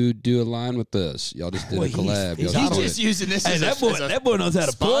need to do a line with us. Y'all just did Boy, a collab. he's Y'all He's did just it. using this Hey, as that boy knows how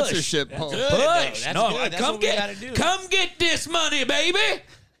to sponsorship push. poll. Push. That's No, good. That's come what we get, gotta do. come get this money, baby.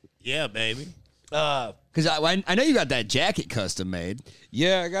 Yeah, baby. Because I know you got that jacket custom made.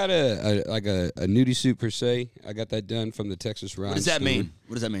 Yeah, I got a nudie suit per se. I got that done from the Texas Rhinestone. What does that mean?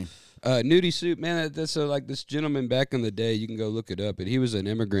 What does that mean? Nudie suit, man. That's like this gentleman back in the day. You can go look it up. And he was an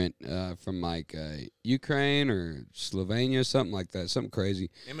immigrant from like Ukraine or Slovenia, something like that. Something crazy.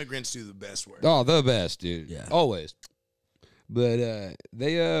 Immigrants do the best work. Oh, the best, dude. Yeah. Always. But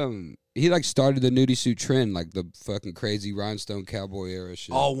he like started the nudie suit trend, like the fucking crazy rhinestone cowboy era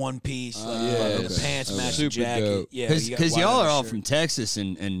shit. All one piece, like the pants match the Super jacket. dope. Yeah, Because you got y'all white are all undershirt. from Texas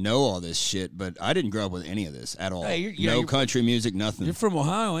and know all this shit, but I didn't grow up with any of this at all. Hey, no country music, nothing. You're from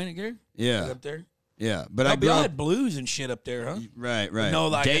Ohio, ain't it, Gary? Yeah, Up there. yeah. But I I grew up. had blues and shit up there, huh? Right. No,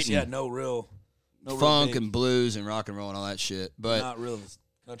 like I guess, Dayton. yeah, no real. No real funk big. and blues and rock and roll and all that shit. But Not real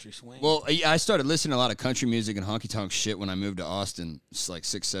country swing. well, I started listening to a lot of country music and honky tonk shit when I moved to Austin, just like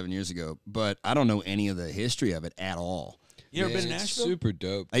 6-7 years ago. But I don't know any of the history of it at all. You ever Man, been to it's Nashville? super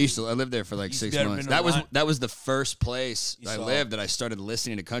dope. I lived there for like 6 ever months. been to That was the first place You I saw lived that I started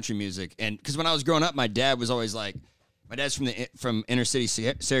listening to country music. And because when I was growing up, my dad was always like, my dad's from inner city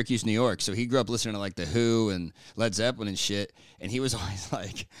Syracuse, New York, so he grew up listening to like the Who and Led Zeppelin and shit. And he was always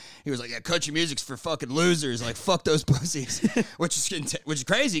like, yeah, country music's for fucking losers, like fuck those pussies, which is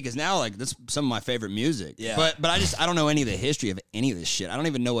crazy because now like that's some of my favorite music. Yeah. But I don't know any of the history of any of this shit. I don't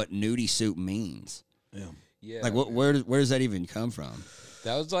even know what nudie soup means. Yeah. Yeah, Like where does that even come from?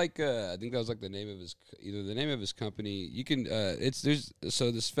 That was like I think that was like the name of his company. You can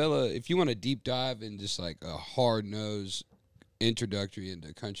so this fella, if you want a deep dive and just like a hard nose introductory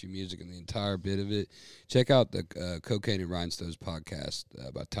into country music and the entire bit of it, check out the Cocaine and Rhinestones podcast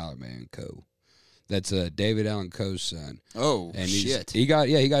by Tyler May and Co. That's David Allen Coe's son. Oh, And shit. he got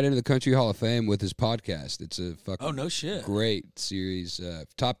into the Country Hall of Fame with his podcast. It's a fucking No shit. great series,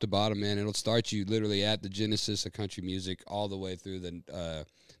 top to bottom, man. It'll start you literally at the genesis of country music all the way through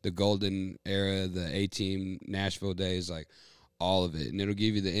the golden era, the A-Team, Nashville days, like all of it. And it'll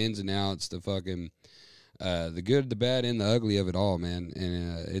give you the ins and outs, the fucking the good, the bad, and the ugly of it all, man.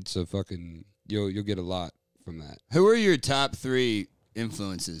 And it's a fucking you'll get a lot from that. Who are your top 3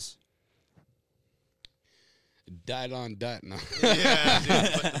 influences? Dylon. No. Yeah,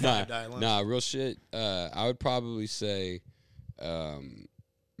 dude. Nah, real shit. I would probably say,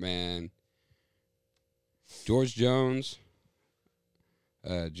 man, George Jones,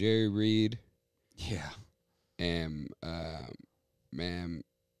 Jerry Reed, Yeah. and man,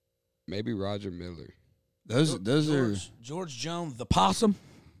 maybe Roger Miller. Those are George Jones, the Possum,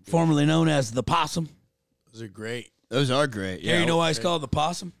 formerly known as the Possum. Those are great. great. Yeah, you know why he's called the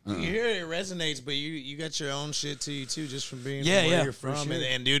Possum? You hear it resonates, but you got your own shit to you too, just from being Yeah, from where yeah, you're for from. sure.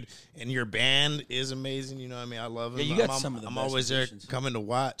 And dude, and your band is amazing. You know what I mean? I love them. Yeah, you got some of the I'm best always there musicians. coming to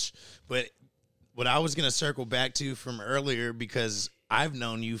watch. But what I was gonna circle back to from earlier, because I've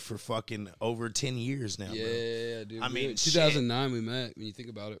known you for fucking over 10 years now, bro. Yeah, dude. I mean, 2009 we met. When you think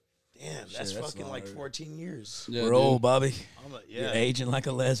about it. Damn, that's Shit, that's fucking long, like dude. 14 years. Yeah, We're dude. old, Bobby. Yeah, You're aging like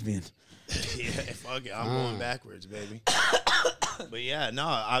a lesbian. yeah, fuck it. I'm going backwards, baby. But yeah,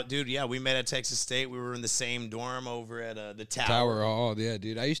 no, dude, yeah, we met at Texas State. We were in the same dorm over at the Tower Hall. Yeah,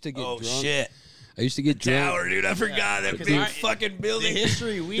 dude. I used to get Oh, drunk. shit. I used to get drunk. Tower, dude. I forgot that because big I- fucking The building.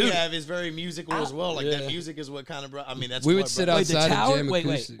 history we have is very musical as well. Like Yeah. that music is what kind of I mean, that's We what would sit brought- Wait, the outside and Tower? jam Wait.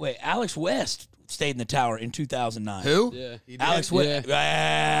 acoustic. Alex West stayed in the Tower in 2009. Who? Yeah. He did. Alex Yeah.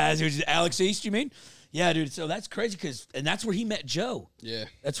 West. Alex East, you mean? Yeah, dude. So that's crazy and that's where he met Joe. Yeah.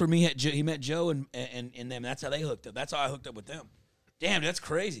 That's where he met Joe and them. That's how they hooked up. That's how I hooked up with them. Damn, that's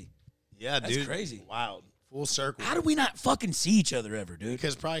crazy. Yeah, That's dude. crazy. Wow, full circle. How did we not fucking see each other ever, dude?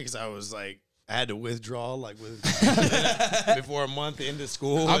 Because I was like, I had to withdraw like with before a month into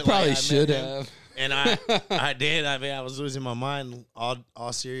school. I and, probably like, should met him. have. And I did. I mean, I was losing my mind. All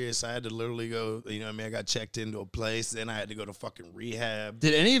serious. I had to literally go. You know, what I mean, I got checked into a place. Then I had to go to fucking rehab.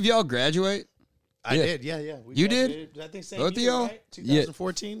 Did any of y'all graduate? I Yeah. did. Yeah. We You did? graduated, I think same Both of year, y'all? right?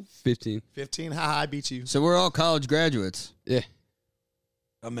 2014, 15. 15. Ha! I beat you. So we're all college graduates. Yeah.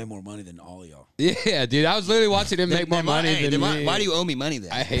 I made more money than all of y'all. Yeah, dude. I was literally watching him make more Then why- money hey, than then me. why do you owe me money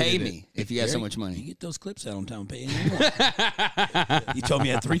then? I hated Pay it. me if you got so much You money. get those clips out on time. Pay anyone. You told me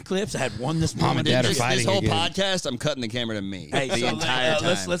you had 3 clips. I had 1 this Mom morning. and Dad are This fighting whole again. podcast, I'm cutting the camera to me Hey, the so entire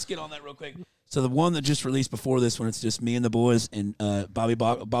time. let's get on that real quick. So the one that just released before this one, it's just me and the boys and Bobby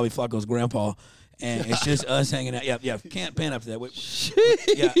Flacco's grandpa, and it's just us hanging out. Yeah, can't pan up to that. Wait.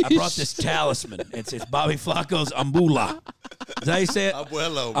 Yeah, I brought this talisman. It's Bobby Flacco's Ambula. Is that how you say it?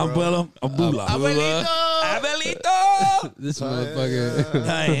 Abuelo, bro. Ambula. Abuelito. This motherfucker.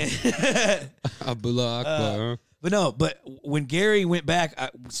 Hey. Abdullah Akbar. But when Gary went back,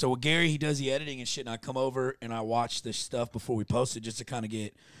 so Gary, he does the editing and shit, and I come over and I watch this stuff before we post it just to kind of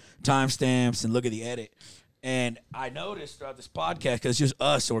get timestamps and look at the edit. And I noticed throughout this podcast, because it's just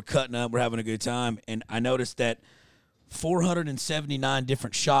us, so we're cutting up, we're having a good time, and I noticed that 479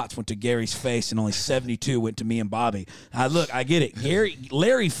 different shots went to Gary's face, and only 72 went to me and Bobby. I get it.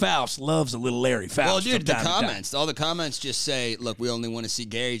 Larry Faust loves a little Larry Faust. Well, dude, from the time to time. comments, all the comments just say, look, we only want to see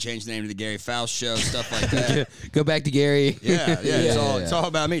Gary change the name to the Gary Faust Show, stuff like that. Go back to Gary. Yeah, it's all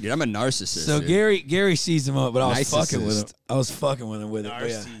about me, dude. I'm a narcissist. So dude. Gary sees him up, but I was fucking with him. Narcissist. I was fucking with him with it. but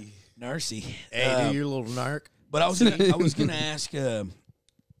yeah. Narcy. Narcy. Hey, dude, you little narc. But I was gonna ask. I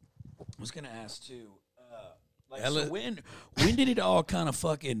was gonna ask too. Like, so Ellis- when did it all kind of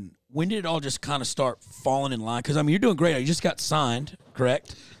fucking? when did it all just kind of start falling in line? Because, I mean, you're doing great. You just got signed,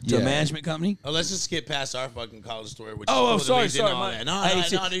 correct? To a management company? Oh, let's just skip past our fucking college story. Which Sorry.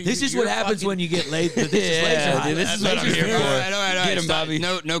 Dude, this is what happens when you get laid. This is laser. Dude, this is what I'm here for. All right. Get him, Bobby.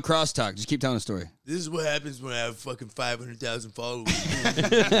 No crosstalk. Just keep telling the story. This is what happens when I have fucking 500,000 followers.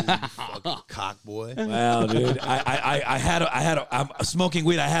 Fucking cock boy. Wow, dude. I'm smoking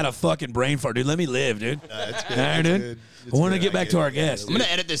weed. I had a fucking brain fart, dude. Let me live, dude. That's good. All right, dude. Good. I want to get back to our guest. I'm gonna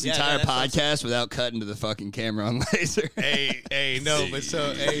edit this entire podcast without cutting to the fucking camera on laser.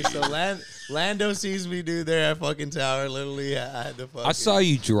 So Lando sees me, dude, there at fucking tower. Literally, I had to fucking. I saw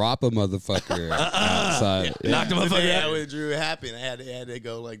you drop a motherfucker outside. Knocked him The day motherfucker I out. withdrew, it happened. I had to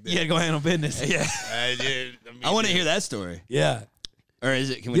go like that. Yeah, go handle business. Yeah, I want to dude, hear that story. Yeah. Or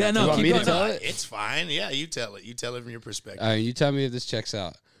is it? Can we? Yeah, not no, talk keep me to going. tell it? It's fine. Yeah, you tell it. You tell it from your perspective. All right, you tell me if this checks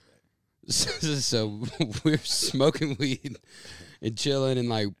out. So we're smoking weed and chilling and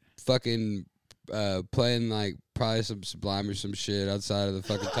like fucking playing like probably some Sublime or some shit outside of the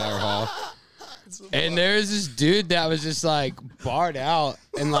fucking Tower Hall. And there's this dude that was just like barred out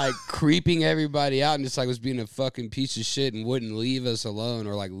and like creeping everybody out and just like was being a fucking piece of shit and wouldn't leave us alone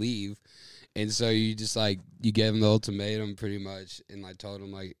or like leave. And so you just like, you gave him the ultimatum pretty much and like told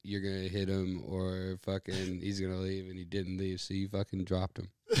him like you're going to hit him or fucking he's going to leave, and he didn't leave. So you fucking dropped him.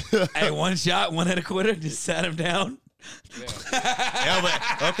 Hey, one shot, one hit a quitter, just sat him down. Yeah,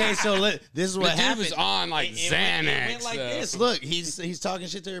 but okay, so this is what The dude happened. was on like Xanax. It went like this. Look, he's talking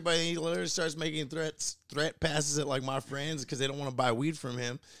shit to everybody. And he literally starts making threat passes at like my friends because they don't want to buy weed from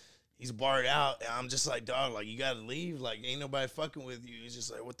him. He's barred out, and I'm just like, dog, like you gotta leave. Like ain't nobody fucking with you. He's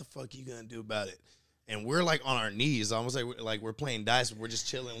just like, what the fuck you gonna do about it? And we're like on our knees, almost like we're playing dice. We're just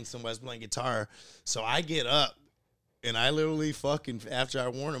chilling when somebody's playing guitar. So I get up, and I literally fucking after I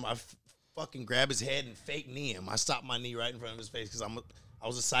warn him, I fucking grab his head and fake knee him. I stopped my knee right in front of his face because I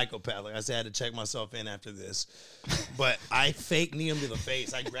was a psychopath. Like I said, I had to check myself in after this. But I fake knee him to the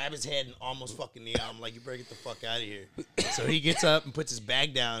face. I grab his head and almost fucking knee him. I'm like, you better get the fuck out of here. So he gets up and puts his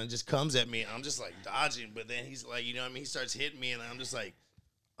bag down and just comes at me. I'm just like dodging. But then he's like, you know what I mean? He starts hitting me and I'm just like,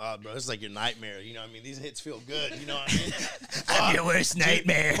 oh, bro, it's like your nightmare. You know what I mean? These hits feel good. You know what I mean? I'm your worst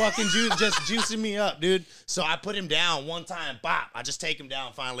nightmare. Fucking just juicing me up, dude. So I put him down one time. Bop. I just take him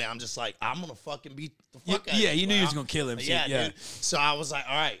down finally. I'm just like, I'm going to fucking beat the fuck out of you. Yeah, you knew you was going to kill him. Yeah, yeah, dude. So I was like,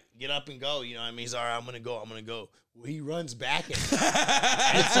 all right, get up and go. You know what I mean? He's all right, I'm going to go. Well, he runs back at me.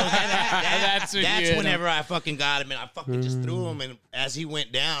 And so that's whenever I fucking got him, and I fucking just threw him. And as he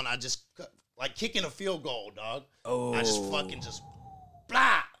went down, I just, like kicking a field goal, dog. Oh. I just fucking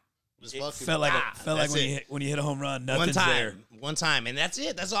blah. It felt like when you hit a home run, nothing's there. One time, and that's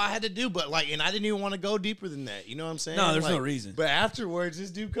it. That's all I had to do. But and I didn't even want to go deeper than that. You know what I'm saying? No, there's no reason. But afterwards, this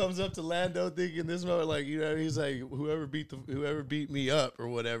dude comes up to Lando thinking this moment, like, you know, he's like, whoever beat me up or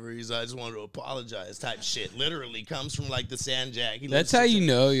whatever. He's like, I just wanted to apologize type shit. Literally comes from like the Sand Jack. That's how you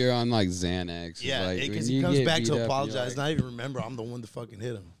know you're on like Xanax. Yeah, because he comes back to apologize. Not even remember I'm the one to fucking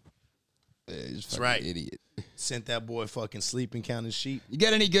hit him. That's right. Idiot. Sent that boy fucking sleeping counting sheep. You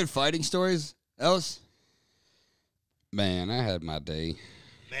got any good fighting stories, Ellis? Man, I had my day.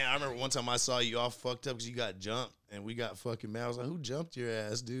 Man, I remember one time I saw you all fucked up because you got jumped, and we got fucking mad. I was like, who jumped your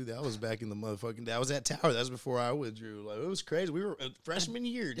ass, dude? That was back in the motherfucking day. I was at Tower. That was before I withdrew. Like, it was crazy. We were freshman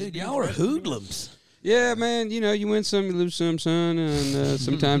year. Dude, y'all were hoodlums. Yeah, man, you know, you win some, you lose some, son, and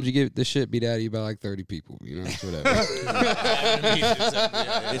sometimes you get the shit beat out of you by like 30 people, you know, it's whatever.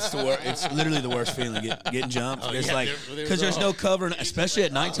 It's literally the worst feeling, getting jumped. It's like, because there's no cover, especially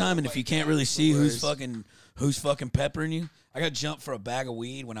at nighttime, and if you can't really see who's fucking peppering you. I got jumped for a bag of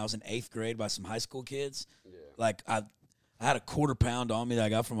weed when I was in 8th grade by some high school kids. Yeah. Like, I had a quarter pound on me that I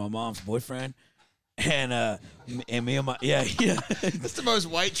got from my mom's boyfriend. And me and my That's the most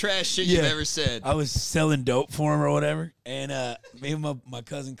white trash shit you've ever said. I was selling dope for him or whatever, and me and my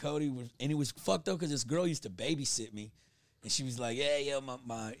cousin Cody he was fucked up because this girl used to babysit me, and she was like,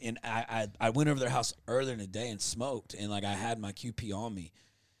 and I went over their house earlier in the day and smoked, and like I had my QP on me,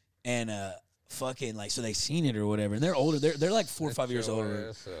 and fucking like so they seen it or whatever, and they're older, they're like 4 or 5 years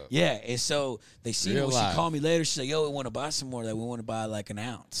older. Yeah, and so they seen it. Well, she called me later. She's like, "Yo, we want to buy some more. That we want to buy like an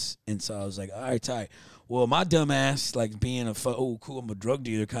ounce." And so I was like, "All right, tight." Well, my dumb ass, like being cool, I'm a drug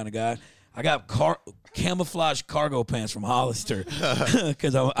dealer kind of guy. I got camouflage cargo pants from Hollister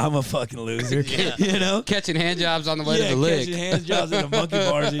because I'm a fucking loser. Yeah. You know, Catching hand jobs on the way to the lick. catching hand jobs at the monkey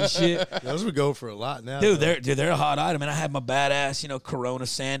bars and shit. Those would go for a lot now. Dude, they're a hot item, and I had my badass, Corona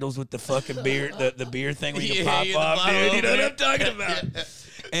sandals with the fucking beer, the beer thing where you can pop off, dude. You know what I'm talking about?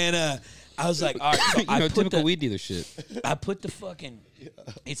 And I was like, all right. So I put typical the, weed dealer shit. I put the fucking.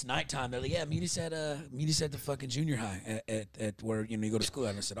 It's nighttime. They're like, yeah, meet us at the fucking junior high at where you go to school.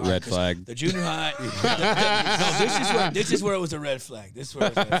 And I said, all right, Red flag. The junior high. No, this is where it was a red flag. This is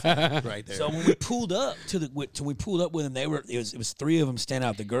where it was a red flag. Right there. So when we pulled up with them, it was 3 of them standing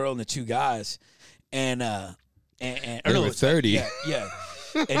out, the girl and the 2 guys, and They were 30. Yeah.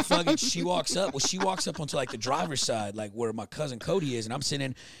 And fucking, she walks up. Well, she walks up onto like the driver's side, like where my cousin Cody is, and I'm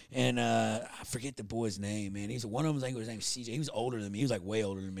sitting. And I forget the boy's name, man. He's one of them. I think his name was CJ. He was older than me. He was like way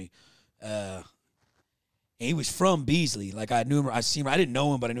older than me. And he was from Beasley. Like I knew him. I seen him. I didn't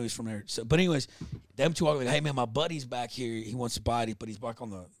know him, but I knew he was from there. So, but anyways, them 2 walk like, hey man, my buddy's back here. He wants to buy it, but he's back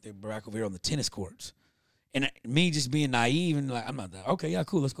back over here on the tennis courts. And me just being naive and like, I'm not that. Okay, yeah,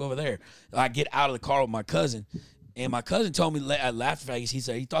 cool. Let's go over there. I get out of the car with my cousin. And my cousin told me, I laughed at him. He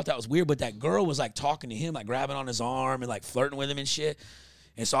said he thought that was weird, but that girl was like talking to him, like grabbing on his arm and like flirting with him and shit.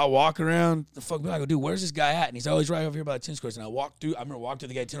 And so I walk around the fuck, I go, dude, where's this guy at? And he's always right over here by the tennis courts. And I remember walking through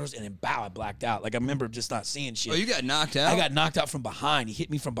the gate tennis courts, and then I blacked out. Like I remember just not seeing shit. Oh, you got knocked out? I got knocked out from behind. He hit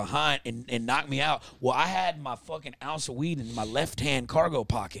me from behind and knocked me out. Well, I had my fucking ounce of weed in my left-hand cargo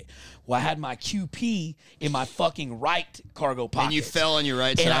pocket. Well, I had my QP in my fucking right cargo pocket. And you fell on your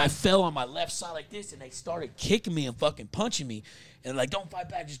right side? And I fell on my left side like this, and they started kicking me and fucking punching me. And like, don't fight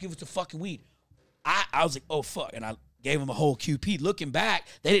back. Just give us the fucking weed. I was like, oh, fuck. And I gave them a whole QP. Looking back,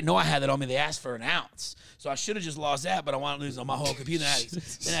 they didn't know I had that on me. They asked for an ounce. So I should have just lost that, but I wanted to lose on my whole computer.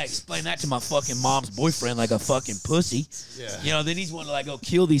 Then I explained that to my fucking mom's boyfriend like a fucking pussy. Yeah. Then he's wanting to like go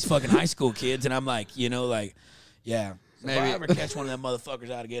kill these fucking high school kids. And I'm like, yeah. So if I ever catch one of them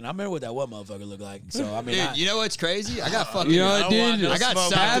motherfuckers out again, I remember what that one motherfucker looked like. So I mean, dude, you know what's crazy? I got fucking. You know what, dude? I got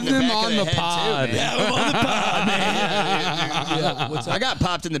stabbed in the him back on of the head pod. Too, man. yeah, I'm on the pod, man. Yeah, what's up? I got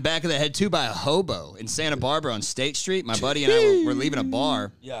popped in the back of the head too by a hobo in Santa Barbara on State Street. My buddy and I were leaving a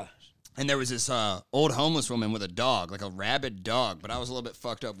bar. Yeah. And there was this old homeless woman with a dog, like a rabid dog. But I was a little bit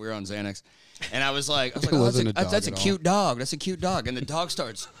fucked up. We were on Xanax. And I was like, oh, that's a cute dog. That's a cute dog. And the dog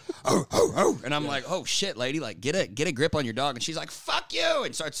starts, oh. And I'm like, oh, shit, lady. Like, get a grip on your dog. And she's like, fuck you.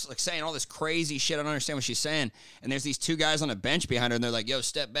 And starts like saying all this crazy shit. I don't understand what she's saying. And there's these 2 guys on a bench behind her. And they're like, yo,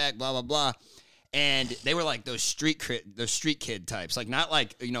 step back, blah, blah, blah. And they were like those street kid types, like not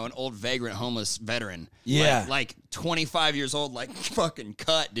like an old vagrant homeless veteran, like 25 years old, like fucking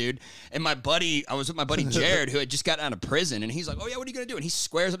cut, dude. And I was with my buddy Jared, who had just got out of prison, and he's like, "Oh yeah, what are you gonna do?" And he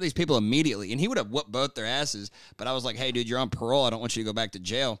squares up these people immediately, and he would have whooped both their asses, but I was like, "Hey, dude, you're on parole. I don't want you to go back to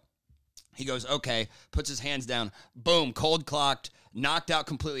jail." He goes, okay, puts his hands down, boom, cold clocked, knocked out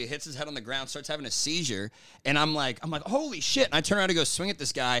completely, hits his head on the ground, starts having a seizure. And I'm like, holy shit. And I turn around to go swing at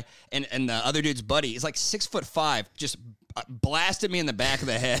this guy, and the other dude's buddy is like 6'5", just blasted me in the back of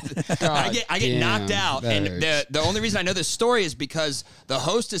the head. I get knocked out. And the only reason I know this story is because the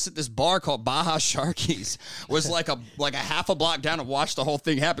hostess at this bar called Baja Sharkies was like a half a block down and watched the whole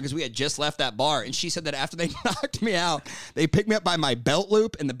thing happen because we had just left that bar. And she said that after they knocked me out, they picked me up by my belt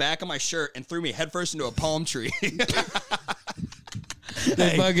loop in the back of my shirt and threw me headfirst into a palm tree.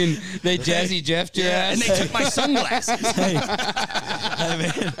 They Jazzy Jeff your ass. And they took my sunglasses. Hey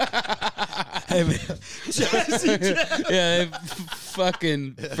man. Yeah, they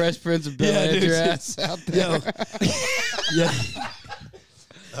fucking Fresh Prince of Bel-Air your ass out there.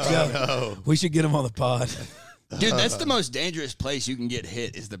 No. We should get him on the pod. Dude, that's the most dangerous place you can get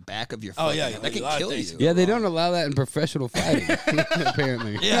hit is the back of your fucking head. That can kill you. Yeah, they don't allow that in professional fighting,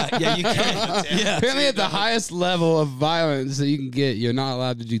 apparently. Yeah, you can. Yeah. Apparently at the highest level of violence that you can get, you're not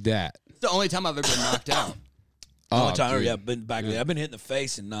allowed to do that. It's the only time I've ever been knocked out. I've been back there. I've been hit in the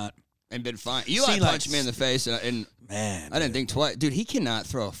face and not. And been fine. Eli punched me in the face, and man, I didn't think twice. Dude, he cannot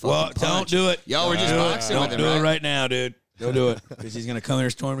throw a fucking punch. Don't do it. Y'all were just boxing with him, Don't do it right now, dude. Don't do it. Because he's going to come here,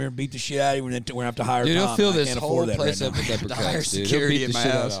 storm here, and beat the shit out of you. We're going to have to hire Dude, Tom. he'll fill this whole place up with uppercuts, dude. Security He'll beat at the my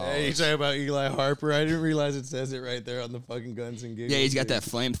shit house. out of all. Hey, you talking about Eli Harper? I didn't realize it says it right there on the fucking Guns and Giggles. Yeah, he's got that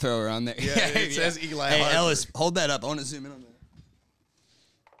flamethrower on there. Yeah, it says Eli Hey, Harper. Ellis, hold that up. I want to zoom in on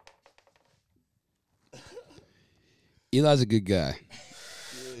that. Eli's a good guy.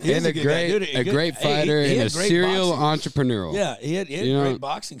 He's And a great fighter and a serial entrepreneur. Yeah, he had a great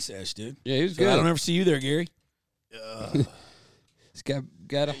boxing sesh, dude. Yeah, he was good. I don't ever see you there, Gary. He's got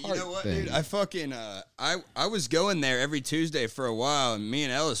a heart. You know what, thing. dude? I fucking I was going there every Tuesday for a while, and me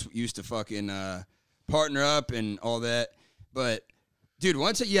and Ellis used to fucking partner up and all that. But dude,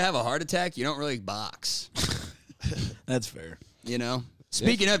 once you have a heart attack, you don't really box. That's fair. You know.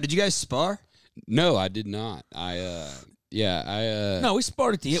 Speaking of, did you guys spar? No, I did not. Yeah, No, we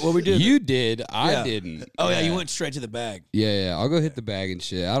sparred at the end. What we did? You did. I Yeah. didn't. Oh yeah, you went straight to the bag. Yeah. I'll go hit the bag and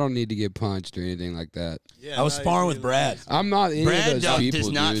shit. I don't need to get punched or anything like that. Yeah, I was sparring with Brad. I'm not any Brad of those people, does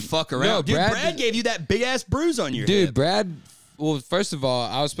not dude. fuck around. No, Dude, Brad gave you that big ass bruise on your Dude, hip. Brad. Well, first of all,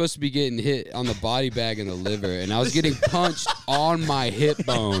 I was supposed to be getting hit on the body bag and the liver, and I was getting punched on my hip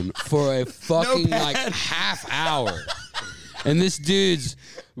bone for a fucking like half hour. And this dude's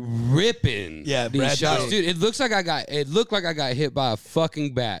ripping these Brad shots. did. Dude, it looked like I got hit by a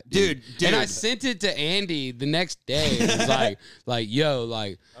fucking bat. Dude. And I sent it to Andy the next day. It was like, yo,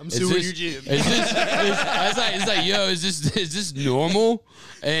 like I'm is suing this- your gym. Is this, it's like, yo, is this normal?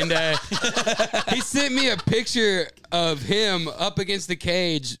 And he sent me a picture of him up against the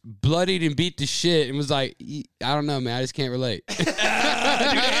cage, bloodied and beat to shit, and was like, I don't know, man, I just can't relate. Dude,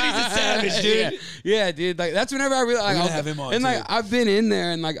 Andy's a savage, dude. Yeah, dude. Like that's whenever I realize We're gonna have him on, and like too. I've been in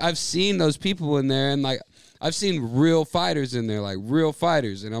there and like I've seen those people in there and like I've seen real fighters in there, like real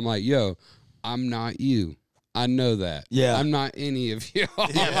fighters, and I'm like, yo, I'm not you. I know that. Yeah. I'm not any of you.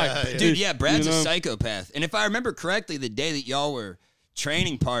 Dude, yeah, Brad's you know? a psychopath. And if I remember correctly, the day that y'all were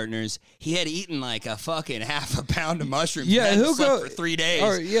training partners, he had eaten like a fucking half a pound of mushrooms. Yeah, and he'll slept go- for 3 days.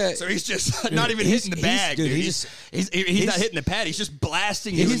 or, yeah. So he's just not even he's- hitting the he's- bag, dude, dude. he's- He's not hitting the pad. He's just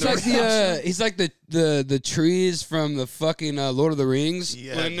blasting you. He's in like the he's like the trees from the fucking Lord of the Rings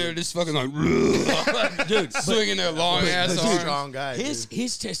Yeah, when they're dude. just fucking like dude swinging their long ass He's a arms. strong guy. His dude.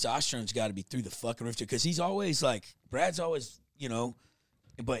 his testosterone's got to be through the fucking roof because he's always like Brad's always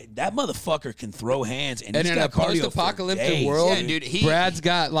but that motherfucker can throw hands and And he's in a got cardio for post-apocalyptic days, world, Yeah, dude, Brad's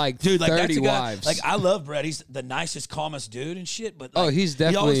got like Dude, like 30 that's a guy, wives. like I love Brad. He's the nicest, calmest dude and shit. But Oh, like, he's he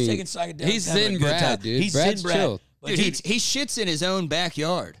always definitely- taking psychedelics. he's having a Zen good Brad, time. dude. He's Brad's Zen Brad. chill. But Dude, dude, he shits in his own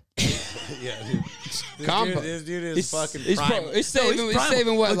backyard. Yeah, dude. This dude is fucking he's, prime. he's saving, he's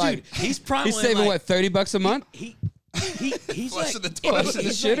saving what, Dude, like he's prime. he's saving what, $30 a month? He's Flush like of the toilet. he's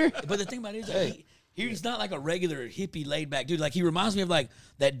in the like- shitter? But the thing about it is, like, he's not like a regular hippie, laid back dude. Like he reminds me of like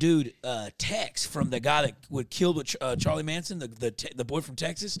that dude Tex from the guy that would kill with Charlie Manson, the boy from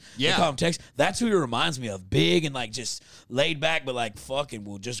Texas. Yeah. They call him Tex. That's who he reminds me of. Big and like just laid back, but like fucking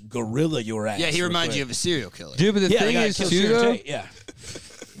will just gorilla your ass. Yeah, he real reminds quick. you of a serial killer. Dude, but the Yeah, thing the guy is that too kills Sharon though, Tate, yeah.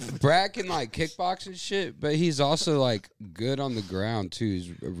 Brad can like kickbox and shit, but he's also like good on the ground too.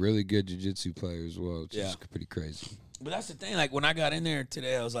 He's a really good jiu-jitsu player as well, which is pretty crazy. But that's the thing. Like when I got in there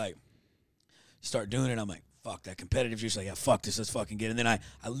today, I was like, start doing it. I'm like, fuck that competitive juice. Like, yeah, fuck this. Let's fucking get it. And then I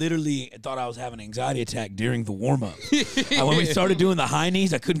literally thought I was having an anxiety attack during the warm up. When we started doing the high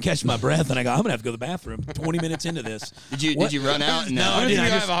knees, I couldn't catch my breath, and I go, I'm gonna have to go to the bathroom. 20 minutes into this. Did you run out? No, I What if didn't.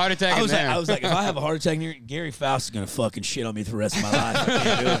 you I have a heart attack I in was like, there? I was like, if I have a heart attack, Gary Faust is gonna fucking shit on me for the rest of my life. I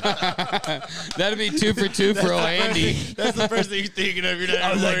can't do it. That'd be 2 for 2 for old Andy. That's the first thing you're thinking of. You're not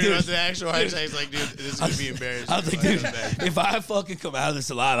I was even like, worried dude, about the actual heart attack. It's like, dude, this is gonna be embarrassing. I was like, dude, if I fucking come out of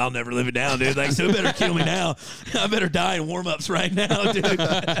this alive, I'll never live it down, dude. Like, so it better kill me now. I better die in warm-ups right now, dude.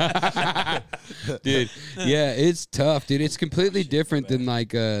 Dude, yeah, it's tough, dude. It's completely different than like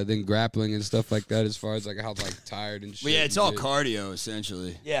than grappling and stuff like that as far as like how like tired and shit. Well, yeah, it's and all shit. cardio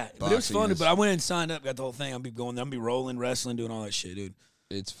essentially. Yeah, but it was Boxing fun. is. But I went and signed up, got the whole thing. I'll be going there. I'll be rolling, wrestling, doing all that shit, dude.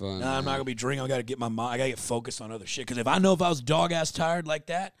 It's fun. Nah, I'm not gonna be drinking. I gotta get my mind. I gotta get focused on other shit. Because if I know if I was dog ass tired like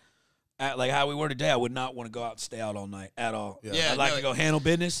that, like how we were today, I would not want to go out and stay out all night at all. Yeah, I'd like no, to go handle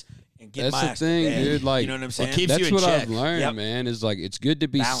business and get That's my the ass to thing, bed. dude. Like, you know what I'm saying? keeps that's you in what check. I've learned, Yep. man. Is like it's good to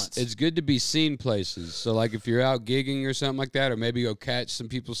be Balance. it's good to be seen places. So like if you're out gigging or something like that, or maybe go catch some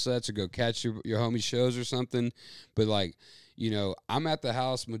people's sets or go catch your homie shows or something. But like, you know, I'm at the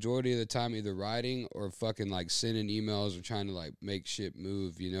house majority of the time either writing or fucking like sending emails or trying to like make shit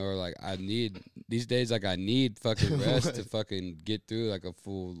move, you know, or like I need these days like I need fucking rest to fucking get through like a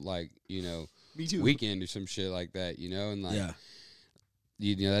full like, you know, Me too. weekend or some shit like that, you know, and like yeah.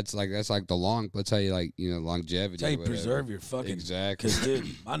 you know that's like the long. That's how you like you know longevity. That's how you or whatever. preserve your fucking. Exactly. Because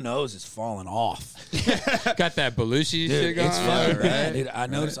dude, my nose is falling off. Got that Belushi Dude, shit going it's on. fucking right? bad. Dude, I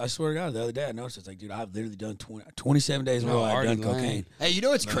noticed. I swear to God, the other day I noticed. It's like, dude, I've literally done 27 days in a No, row. I've already done lying. cocaine. Hey, you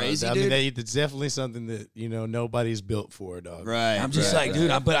know what's crazy, I dude? mean, it's definitely something that nobody's built for, dog. Right. I'm just right, like, right.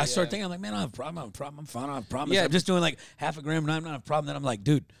 dude. But I start thinking, I'm like, man, I have a problem. I have a problem. I'm fine. I have a problem. Yeah. I'm just doing like half a gram, and I'm not a problem. Then I'm like,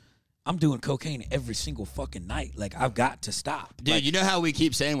 dude, I'm doing cocaine every single fucking night. Like, I've got to stop. Dude, Like, you know how we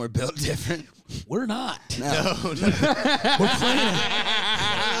keep saying we're built different? we're not. No. We're playing.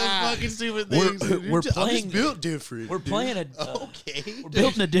 Fucking stupid We're- things. we're I'm playing- just built different. We're playing a. okay. We're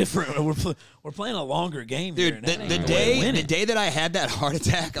building a different. We're playing a longer game, here, Dude, and that the ain't day winning. the day that I had that heart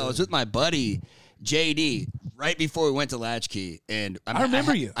attack, I was with my buddy JD right before we went to Latchkey, and I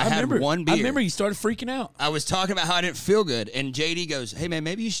remember you. I had one beer. I remember you started freaking out. I was talking about how I didn't feel good, and JD goes, "Hey man,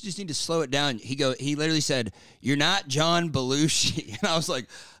 maybe you should just need to slow it down." He literally said, "You're not John Belushi," and I was like,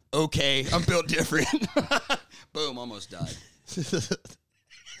 "Okay, I'm built different." Boom, almost died.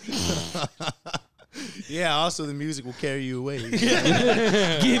 Yeah, also the music will carry you away.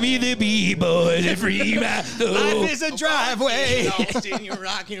 Give me the B-boy, the free man. Life is a driveway. Lost in your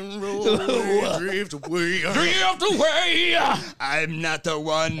rock and roll, drift away. Drift away. I'm not the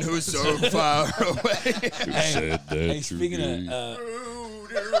one who's so far away. Hey, speaking of...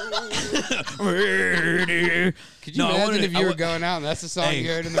 Could you imagine if you were going out and that's the song you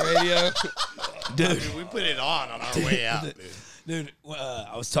heard in the radio? Dude, we put it on our way out, dude. Dude,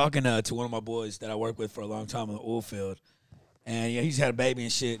 I was talking to one of my boys that I worked with for a long time in the oil field, and he's had a baby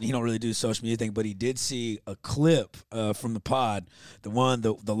and shit, and he don't really do the social media thing, but he did see a clip from the pod, the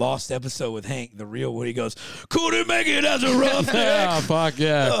lost episode with Hank, the real where he goes, couldn't make it as a roughneck. Yeah, fuck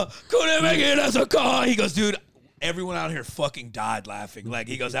yeah. Couldn't make it as a car. He goes, dude, everyone out here fucking died laughing. Like,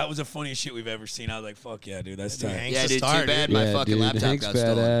 he goes, that was the funniest shit we've ever seen. I was like, fuck yeah, dude, that's tight. Yeah, dude, too bad my fucking laptop Hank's got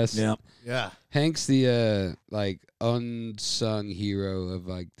badass. stolen. Yeah. Hank's the unsung hero of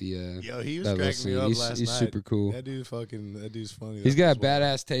like the Yo, he was that cracking me scene. up He's last night. super cool. That dude's funny. He's got a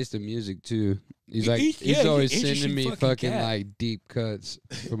badass taste of music too. He's like he's always sending me fucking like deep cuts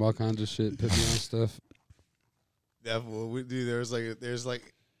from all kinds of shit, put me on stuff. That fool, we do. There's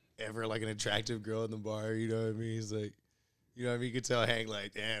like ever like an attractive girl in the bar. You know what I mean? He's like, you know what I mean? You could tell Hank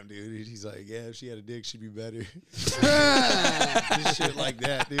like, damn, dude. He's like, yeah, if she had a dick, she'd be better. Just shit like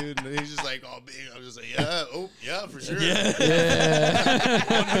that, dude. And he's just like, all big. I'm just like, yeah, oh yeah, for sure. Yeah.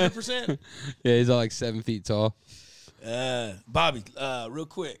 100%. Yeah, he's all like 7 feet tall. Bobby, real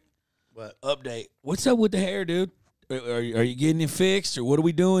quick, What? update. What's up with the hair, dude? Are you getting it fixed, or what are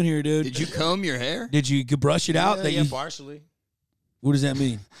we doing here, dude? Did you comb your hair? Did you brush it out? Yeah, partially. What does that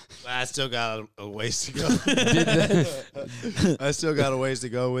mean? I still got a ways to go. I still got a ways to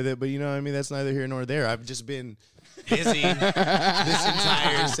go with it, but you know what I mean? That's neither here nor there. I've just been busy. This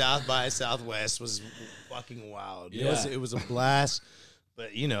entire South by Southwest was fucking wild. Yeah. It was a blast,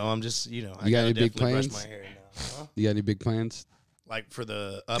 but you know, I'm just, you know, I You got gotta any big definitely brush plans? my hair now. Huh? You got any big plans? Like for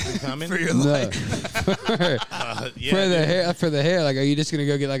the up and coming? For your No. life? Yeah, for the dude. hair, like, are you just gonna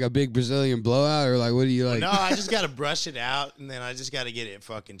go get like a big Brazilian blowout, or like, what do you like? No, I just got to brush it out, and then I just got to get it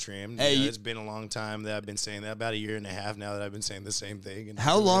fucking trimmed. Hey, It's been a long time that I've been saying that. About a year and a half now that I've been saying the same thing. And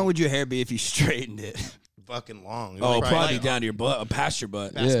How long would your hair be if you straightened it? Fucking long. It Oh, was probably like down to your butt, past your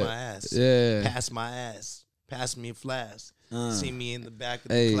butt. past Yeah. my ass. Yeah. Pass my ass. Pass me a flask. See me in the back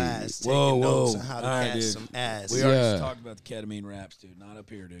of Hey. the class. Taking Whoa, notes whoa. on how to All right, catch dude. some ass. We already Yeah. talked about the ketamine raps, dude. Not up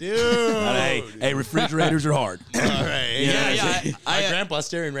here, dude. Dude. Hey, refrigerators are hard. All right. Yeah. My grandpa's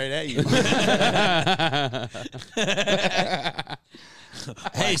staring right at you.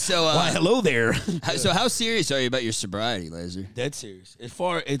 Hey, so Why, hello there. so how serious are you about your sobriety, Laser? Dead serious. As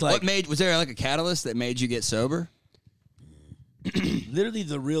far it's like Was there like a catalyst that made you get sober? literally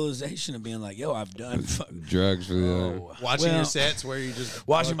the realization of being like, yo, I've done Drugs for the. Watching Well, your sets where you just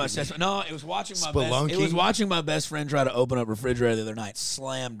watching my sets. No, it was watching my best. It Spelunking? was watching my best friend try to open up a refrigerator the other night,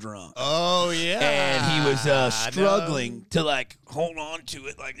 slam drunk. Oh yeah. And he was I know. struggling to like hold on to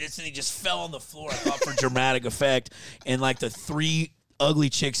it like this, and he just fell on the floor. I thought for dramatic effect, and like the 3 ugly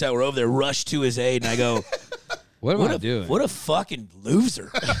chicks that were over there rushed to his aid, and I go, What am I doing? What a fucking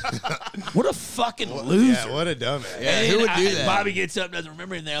loser! What a fucking loser! Yeah, what a dumbass. Yeah, And who would do and that? Bobby gets up, doesn't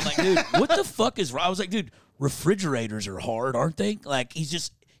remember anything. I'm like, dude, what the fuck is wrong? I was like, dude, refrigerators are hard, aren't they? Like,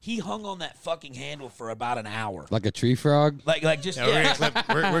 he hung on that fucking handle for about an hour. Like a tree frog? Like just Yeah,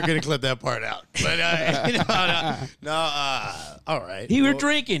 we're gonna clip that part out. But all right. He were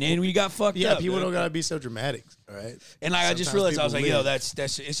drinking and we got fucked Yeah, up. people dude. don't gotta be so dramatic. All right. And like, I just Sometimes realized, I was like, people yo, live.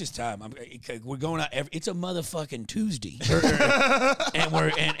 that's it's just time. We're going out. It's a motherfucking Tuesday,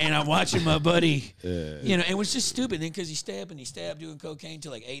 and I'm watching my buddy. You know, it was just stupid. Then because he stay up doing cocaine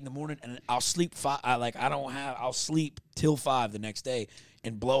till like 8 in the morning, and I'll sleep I'll sleep till 5 the next day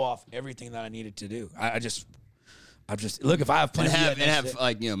and blow off everything that I needed to do. I just look, if I have And plans have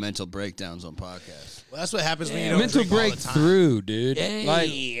like mental breakdowns on podcasts. Well, that's what happens when you Yeah, don't Mental drink all the time. breakthrough, dude.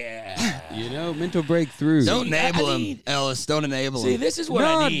 yeah. Mental breakthrough. Don't enable I him, need- Ellis. Don't enable See, him. this is what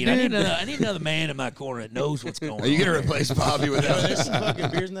No, I need. dude. I need another man in my corner that knows what's going on. Are you gonna replace Bobby with Oh, there's Ellis? some fucking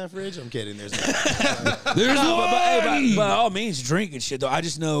beers in that fridge. I'm kidding. There's not. There's by all means, drink and shit. Though I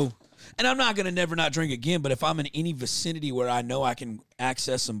just know, and I'm not gonna never not drink again. But if I'm in any vicinity where I know I can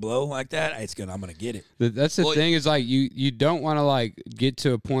access some blow like that, I'm gonna get it. That's the thing is like you don't want to like get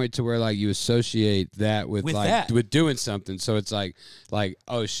to a point to where like you associate that with with doing something. So it's like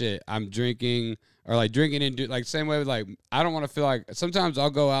oh shit, I'm drinking. Or like drinking and like same way with like I don't want to feel like sometimes I'll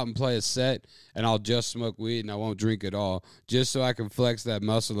go out and play a set and I'll just smoke weed and I won't drink at all just so I can flex that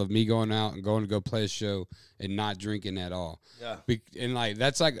muscle of me going out and going to go play a show and not drinking at all. Yeah. And like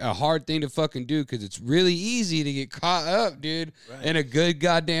that's like a hard thing to fucking do because it's really easy to get caught up, dude, in a good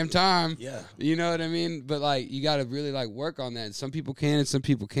goddamn time. Yeah. You know what I mean? But like you got to really like work on that. And some people can and some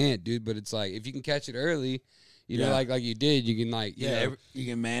people can't, dude. But it's like if you can catch it early. You know, like you did, you can like, you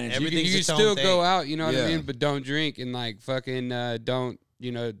can manage. You can still go out, you know what I mean, but don't drink and like fucking don't.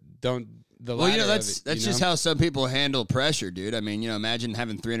 Well, that's just how some people handle pressure, dude. I mean, imagine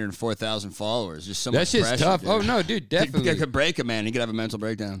having 304,000 followers. Just so much pressure. That shit's tough. Dude. Oh no, dude, definitely. It could break a man. He could have a mental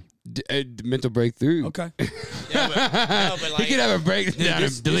breakdown. Mental breakthrough. Okay. but like, he could have a breakdown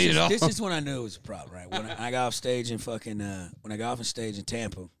and delete it all. This is when I knew it was a problem, right? When I got off stage in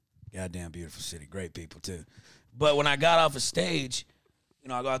Tampa, goddamn beautiful city, great people too. But when I got off a stage,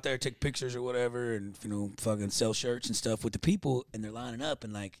 I go out there, take pictures or whatever, and, fucking sell shirts and stuff with the people, and they're lining up,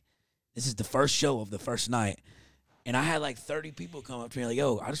 and, like, this is the first show of the first night. And I had, like, 30 people come up to me, like,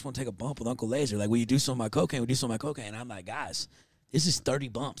 yo, I just want to take a bump with Uncle Laser. Like, will you do some of my cocaine? And I'm like, guys, this is 30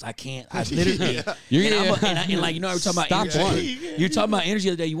 bumps. I can't. I literally. And we're talking about energy. You're talking about energy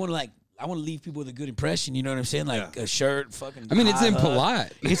the other day. You want to, like, I want to leave people with a good impression, you know what I'm saying? Like a shirt, fucking. I mean, it's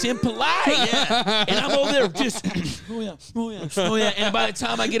impolite. It's impolite, yeah. And I'm over there just, oh yeah. And by the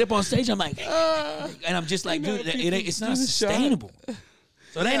time I get up on stage, I'm like, and I'm just like, dude, it's not sustainable.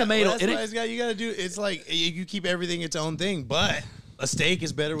 So it ain't a made. You got to do. It's like you keep everything its own thing, but a steak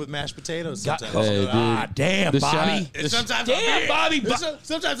is better with mashed potatoes sometimes. Hey, damn, Bobby.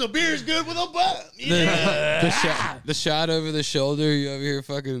 Sometimes a beer is good with a butt. The shot over the shoulder. You over here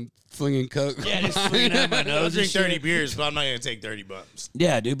fucking flinging coke. Yeah, just flinging out my nose. I'll drink 30 beers, but I'm not gonna take 30 bumps.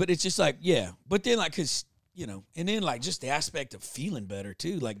 Yeah, dude. But it's just like, yeah. But then like, cause and then like just the aspect of feeling better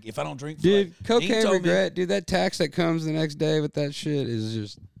too. Like if I don't drink, dude, cocaine regret, dude. That tax that comes the next day with that shit is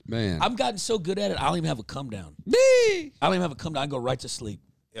just. Man, I've gotten so good at it. I don't even have a come down. I don't even have a come down. I go right to sleep.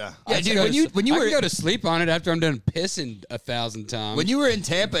 Yeah, dude. When you were go to sleep on it after I'm done pissing 1,000 times. When you were in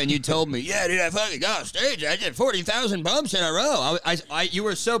Tampa and you told me, yeah, dude, I fucking got off stage. I did 40,000 bumps in a row. You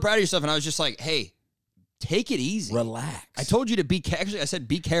were so proud of yourself, and I was just like, hey, take it easy, relax. I told you to be. Actually, I said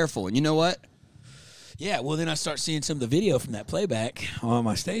be careful, and you know what? Yeah, well, then I start seeing some of the video from that playback on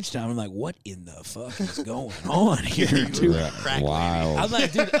my stage time. I'm like, what in the fuck is going on here, dude? Wow. I'm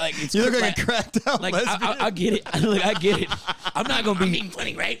like, dude, like, it's you look like a cracked out like, I get it. I get it. I'm not going to be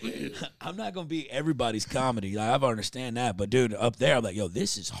funny, right? I'm not going to be everybody's comedy. Like, I understand that. But, dude, up there, I'm like, yo,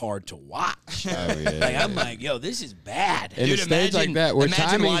 this is hard to watch. Oh, yeah. Like, I'm like, yo, this is bad. And dude, a stage like that, where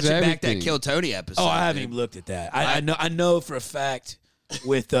imagine watching everything. back that Kill Tony episode. Oh, I haven't even looked at that. I know for a fact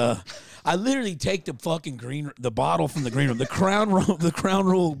with I literally take the fucking the bottle from the green room, the crown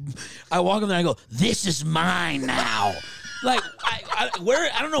rule. I walk in there and I go, this is mine now. Like,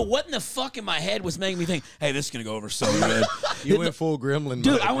 I don't know what in the fuck in my head was making me think, hey, this is going to go over so good. You went full gremlin.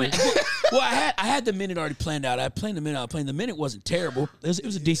 Dude, I went, well, I had the minute already planned out. I planned the minute. The minute wasn't terrible. It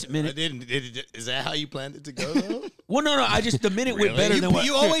was a decent minute. Is that how you planned it to go, though? Well, no. The minute went better than what.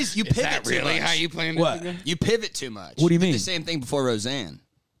 You pivot too much. How you planned what? it? You pivot too much. What do you mean? The same thing before Roseanne.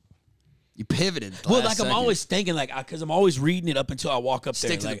 You pivoted. Well, like I'm always thinking, like, because I'm always reading it up until I walk up there.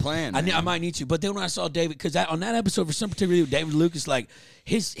 Stick to like, the plan. I might need to, but then when I saw David, because on that episode for some particular reason, David Lucas, like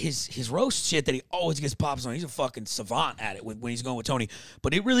his roast shit that he always gets pops on. He's a fucking savant at it when he's going with Tony,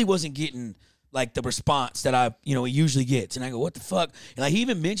 but it really wasn't getting like the response that he usually gets. And I go, what the fuck? And like he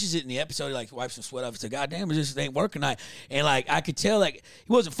even mentions it in the episode. He like wipes some sweat off. He said, God damn, it just ain't working. And like I could tell, like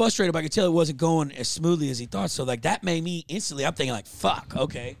he wasn't frustrated, but I could tell it wasn't going as smoothly as he thought. So like that made me instantly. I'm thinking like, fuck,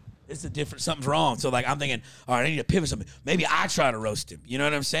 okay. It's a different, something's wrong. So, like, I'm thinking, all right, I need to pivot something. Maybe I try to roast him. You know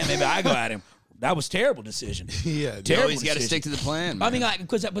what I'm saying? Maybe I go at him. That was terrible decision. Yeah, terrible. He's got to stick to the plan. Man. I mean,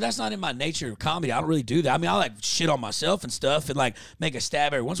 but that's not in my nature of comedy. I don't really do that. I mean, I like shit on myself and stuff and like make a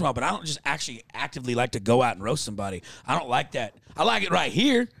stab every once in a while, but I don't just actually actively like to go out and roast somebody. I don't like that. I like it right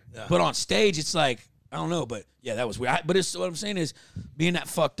here, but on stage, it's like, I don't know. But yeah, that was weird. But what I'm saying is being that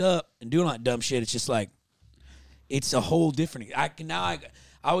fucked up and doing that dumb shit, it's just like, it's a whole different.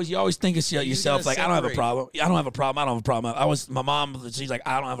 You always think of yourself like, I don't have a problem. I don't have a problem. My mom, she's like,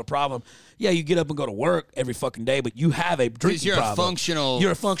 I don't have a problem. Yeah, you get up and go to work every fucking day, but you have a drinking problem.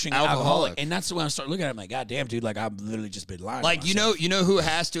 You're a functioning alcoholic. And that's when I start looking at it, I'm like, God damn, dude, like I've literally just been lying. Like, you know who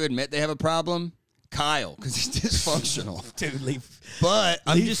has to admit they have a problem? Kyle because he's dysfunctional. Dude, But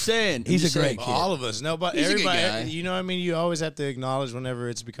I'm just saying, he's a great kid. All of us. No, but He's a good everybody. guy. You know what I mean? You always have to acknowledge whenever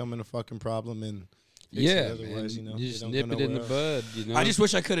it's becoming a fucking problem and fix it. Otherwise, man, you know, you just don't nip go it in the nowhere bud. You know, I just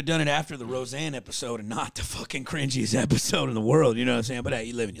wish I could have done it after the Roseanne episode and not the fucking cringiest episode in the world. You know what I'm saying? But hey,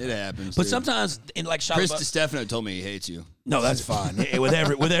 you live in your It life. happens. But dude. sometimes, in like Shia Chris LaBeouf- DiStefano told me he hates you. no, that's fine. with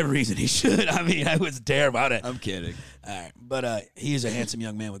every reason he should. I mean, I was terrible about it. I'm kidding. All right, but he is a handsome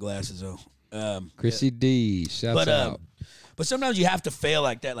young man with glasses, though. Chrissy D, shouts out. But sometimes you have to fail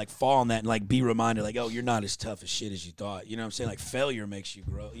like that, like fall on that, and like be reminded, like, oh, you're not as tough as shit as you thought. You know what I'm saying? Like failure makes you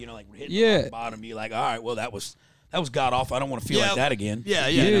grow. You know, like hitting the bottom, you're like, all right, well, that was god awful. I don't want to feel like that again. Yeah,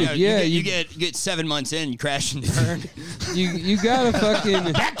 Dude, no, yeah, you get 7 months in, you crash and burn. You gotta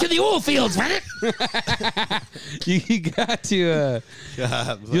fucking Back to the oil fields, man. you got to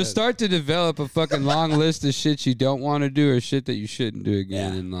you'll start to develop a fucking long list of shit you don't want to do or shit that you shouldn't do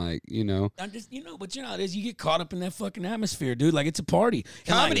again, Yeah. and like I'm just, but you know how it is. You get caught up in that fucking atmosphere, dude. Like it's a party. And,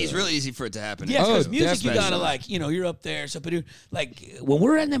 Comedy's like, really easy for it to happen. yeah, because music, definitely. you gotta like, you're up there. So, but dude, like when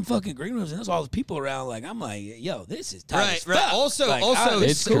we're in them fucking green rooms and there's all those people around, like I'm like, yo, this is tight as Right. fuck. Also, Like,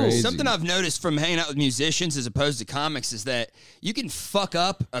 It's crazy. something I've noticed from hanging out with musicians as opposed to comics is that you can fuck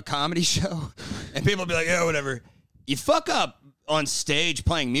up a comedy show, and people will be like, "Oh, whatever." You fuck up on stage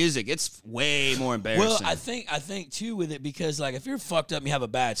playing music, it's way more embarrassing. Well, I think too with it because like if you're fucked up and you have a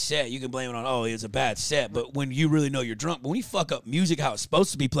bad set, you can blame it on it's a bad set. But when you really know you're drunk, but when you fuck up music how it's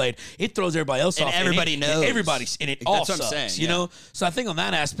supposed to be played, it throws everybody else And off. everybody knows. And everybody's and it That's all what I'm sucks. saying, You yeah. know, so I think on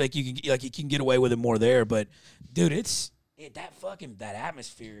that aspect you can get away with it more there. But dude, that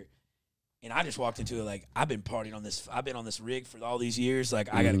atmosphere. And I just walked into it like I've been partying on this. I've been on this rig for all these years.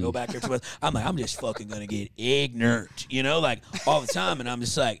 Like I got to go back there. I'm just fucking gonna get ignorant, like all the time. And I'm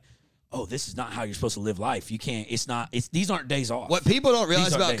just like, oh, this is not how you're supposed to live life. You can't. It's not. These aren't days off. what people don't realize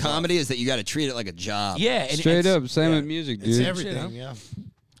These aren't about days comedy is that you got to treat it like a job. Yeah, and straight it's- up, same yeah. with music, It's dude. everything, yeah.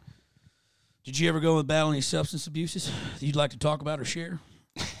 Did you ever go and battle any substance abuses that you'd like to talk about or share?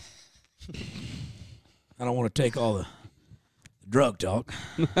 I don't want to take all the drug talk.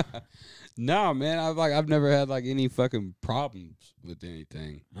 No, man, I've never had like any fucking problems with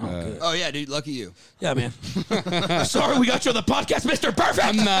anything. good. Oh yeah, dude. Lucky you. Yeah, man. Sorry, we got you on the podcast, Mr. Perfect.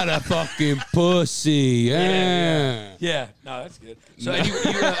 I'm not a fucking pussy. Yeah. Yeah, no, that's good. So,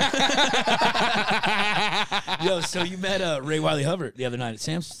 so you met Ray Wiley Hubbard the other night at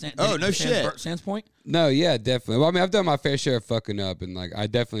Sam's. Oh, no shit. Sam's Point. No, yeah, definitely. Well, I mean, I've done my fair share of fucking up, and like, I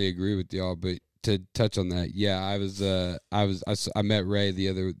definitely agree with y'all. But to touch on that, yeah, I met Ray the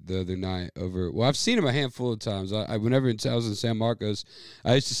other night over. Well, I've seen him a handful of times. Whenever I was in San Marcos,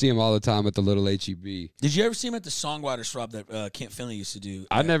 I used to see him all the time at the little HEB. Did you ever see him at the Songwriters Swap that Kent Finley used to do?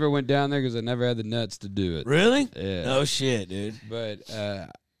 I never went down there because I never had the nuts to do it. Really? Yeah. No shit, dude. But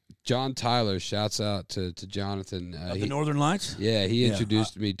John Tyler, shouts out to Jonathan. Of the Northern Lights. Yeah, he Yeah.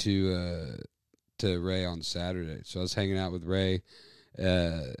 introduced me to Ray on Saturday. So I was hanging out with Ray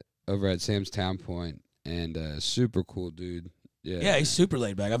over at Sam's Town Point, and super cool dude. Yeah, he's super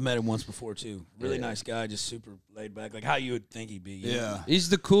laid back. I've met him once before too. Really Yeah. nice guy, just super laid back, like how you would think he'd be. you know? He's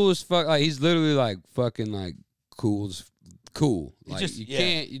the coolest fuck. Like he's literally like fucking like cool. Like just- you yeah.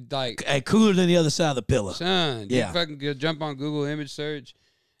 can't you like Hey, cooler than the other side of the pillow. son. Yeah. You fucking go jump on Google image search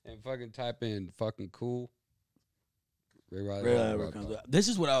and fucking type in fucking cool. Ray Riley. Really, comes up. This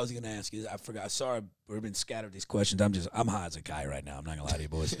is what I was going to ask you. I forgot. Sorry, we've been scattered these questions. I'm high as a kite right now. I'm not going to lie to you,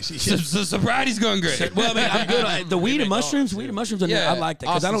 boys. So sobriety's going great. Well, I mean, I'm good. The weed and mushrooms, Yeah, I like that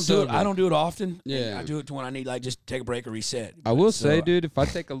because I Austin don't do it. Silver. I don't do it often. Yeah. I do it when I need like just take a break or reset. I will So, say, dude, if I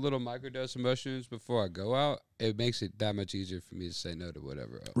take a little microdose of mushrooms before I go out, it makes it that much easier for me to say no to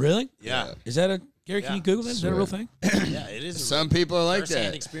whatever else. Really? Yeah. Is that a Gary? Can Yeah. you Google that? Is that a real thing? Yeah, it is. Some people are like first-hand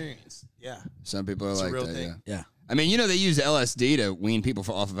that. experience. Yeah. Some people are It's a like real that. thing. Yeah. Yeah. I mean, they use LSD to wean people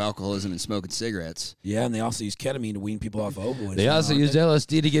off of alcoholism and smoking cigarettes. Yeah, and they also use ketamine to wean people off of opioids. They also use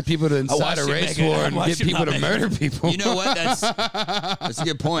LSD to get people to incite watched a it race make it- war I and watched get it people not to make murder people. You know what? That's a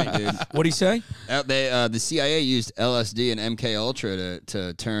good point, dude. What do you say? The CIA used LSD and MK Ultra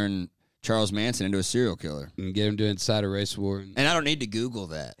to turn Charles Manson into a serial killer. and get him to incite a race war. And I don't need to Google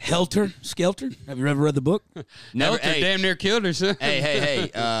that. Helter Skelter. Have you ever read the book? Never. Helter Hey, damn near killed her, son.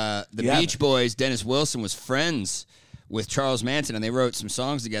 hey. The Yeah. Beach Boys, Dennis Wilson was friends with Charles Manson, and they wrote some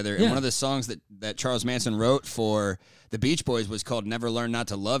songs together. And Yeah. one of the songs that Charles Manson wrote for the Beach Boys was called "Never Learn Not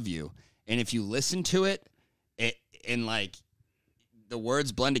to Love You." And if you listen to it, and like the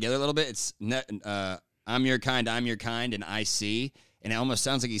words blend together a little bit. It's I'm your kind, and I see. And it almost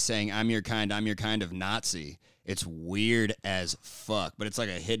sounds like he's saying, I'm your kind of Nazi. It's weird as fuck, but it's like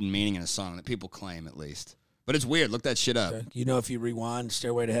a hidden meaning in a song that people claim, at least. But it's weird. Look that shit up. Okay. You know, if you rewind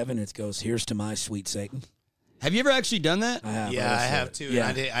Stairway to Heaven, it goes, "Here's to my sweet Satan." Have you ever actually done that? I have. Yeah, I have too.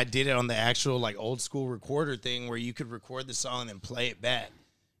 Yeah. I did it on the actual like old school recorder thing where you could record the song and then play it back,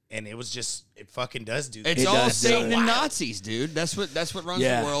 and it was just it fucking does do that. It's It all does, Satan yeah. and Nazis, dude. That's what runs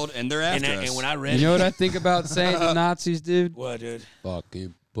Yeah. the world, and they're after us. And when I read You know what I think about saying the Nazis, dude? what, dude?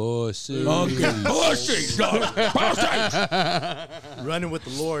 Fucking pussy. Pussy, dog. Pussy. Running with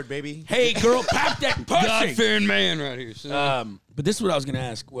the Lord, baby. Hey, girl, pop that pussy. God-fearing man right here. Son. But this is what I was going to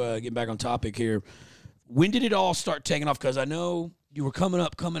ask, getting back on topic here. When did it all start taking off? Because I know you were coming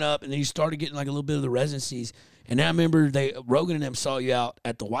up, and then you started getting like a little bit of the residencies. And I remember Rogan and them saw you out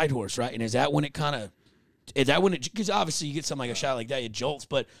at the White Horse, right? And is that when it because obviously you get something like a shot like that, it jolts,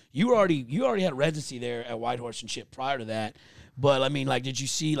 but you already had a residency there at White Horse and shit prior to that. But I mean, like, did you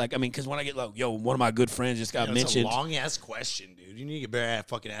see, like, I mean, because when I get like, yo, one of my good friends just got mentioned. It's a long ass question, dude. You need to get better at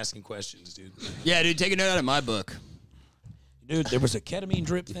fucking asking questions, dude. Yeah, dude, take a note out of my book. Dude, there was a ketamine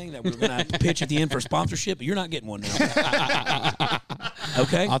drip thing that we were going to pitch at the end for sponsorship, but you're not getting one now.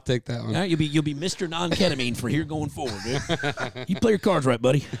 Okay? I'll take that one. All right, you'll be Mr. Non-ketamine for here going forward, dude. You play your cards right,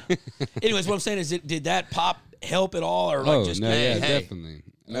 buddy. Anyways, what I'm saying is, did that pop help at all, or like Oh, just no, Hey, yeah, hey. definitely.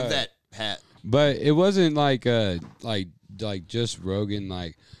 Move that hat. But it wasn't like just Rogan,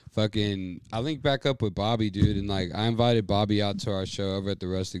 like fucking. I linked back up with Bobby, dude, and like I invited Bobby out to our show over at the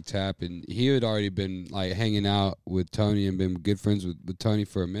Rustic Tap, and he had already been like hanging out with Tony and been good friends with Tony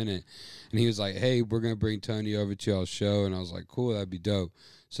for a minute, and he was like, "Hey, we're gonna bring Tony over to y'all's show," and I was like, "Cool, that'd be dope."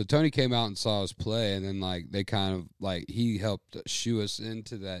 So Tony came out and saw us play, and then like they kind of like he helped shoo us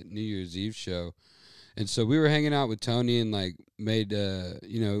into that New Year's Eve show. And so we were hanging out with Tony and like made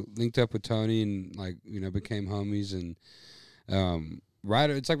linked up with Tony and like became homies, and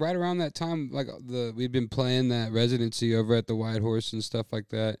it's like right around that time like we'd been playing that residency over at the White Horse and stuff like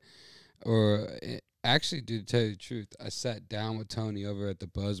that. Actually, dude, to tell you the truth, I sat down with Tony over at the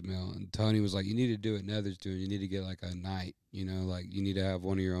Buzz Mill, and Tony was like, "You need to do what Nether's doing. You need to get like a night, like you need to have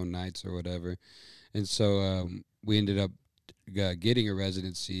one of your own nights or whatever." And so we ended up getting a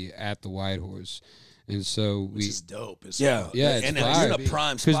residency at the White Horse. And so Which is dope. It's Yeah, it's and fire. you're in a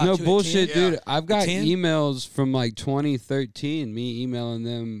prime Because spot. no too, at bullshit, 10. dude. I've got 10? emails from like 2013, me emailing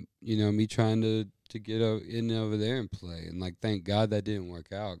them, me trying to get in over there and play. And like, thank God that didn't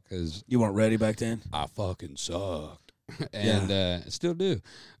work out because You weren't ready back then. I fucking sucked. And still do.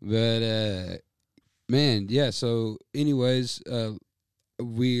 But, man, yeah. So anyways,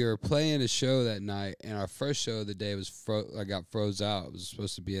 we were playing a show that night, and our first show of the day was I got froze out. It was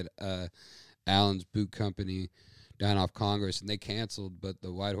supposed to be at Allen's Boot Company down off Congress, and they canceled, but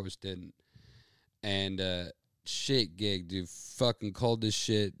the White Horse didn't. And shit gig, dude, fucking cold as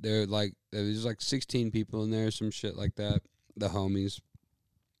shit. There was like 16 people in there, some shit like that, the homies.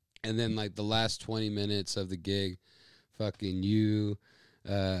 And then like the last 20 minutes of the gig, fucking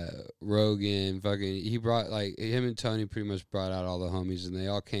Rogan, fucking he brought like him and Tony pretty much brought out all the homies, and they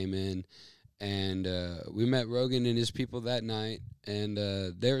all came in. And we met Rogan and his people that night, and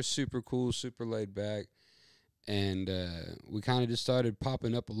they were super cool, super laid back. And we kind of just started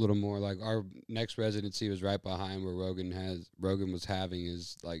popping up a little more. Like our next residency was right behind where Rogan was having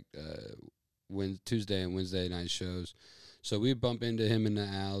his like Tuesday and Wednesday night shows. So we bump into him in the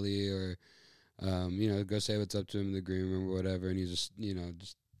alley, or go say what's up to him in the green room or whatever. And he's just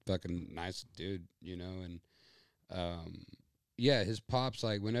just fucking nice dude, and. Yeah, his pops,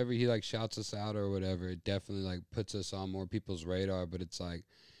 like, whenever he, like, shouts us out or whatever, it definitely, like, puts us on more people's radar. But it's like,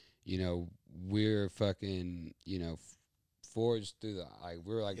 we're fucking, forged through the, like,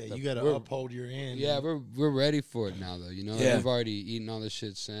 we're like. Yeah, you got to uphold your end. Yeah, we're ready for it now, though, Yeah. We've already eaten all the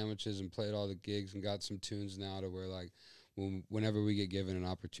shit sandwiches and played all the gigs and got some tunes now to where, like, whenever we get given an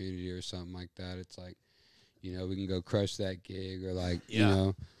opportunity or something like that, it's like, we can go crush that gig or, like,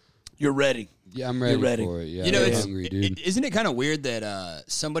 You're ready. Yeah, I'm ready, ready. for it. Yeah, I'm hungry, dude. Isn't it kind of weird that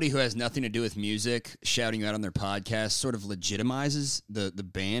somebody who has nothing to do with music shouting you out on their podcast sort of legitimizes the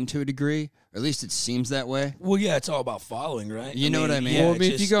band to a degree? Or at least it seems that way. Well, yeah, it's all about following, right? You know what I mean? yeah, Well, I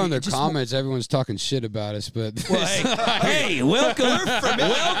mean, it if you go in their just- comments, everyone's talking shit about us, but Well, hey, welcome to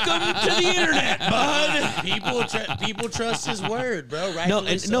the internet, bud. People trust his word, bro. Right?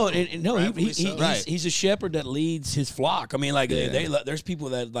 He's a shepherd that leads his flock. I mean, like there's people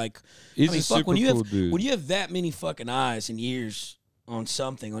that like. He's I mean, a fuck, super when you cool have dude. when you have that many fucking eyes and ears on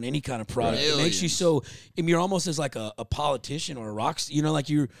something, on any kind of product. It makes you so. I mean, you're almost as like a politician or a rock. You know, like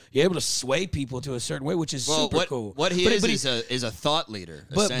you're able to sway people to a certain way, which is super cool. What he is a thought leader.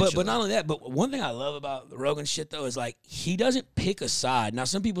 But not only that. But one thing I love about the Rogan shit though is like he doesn't pick a side. Now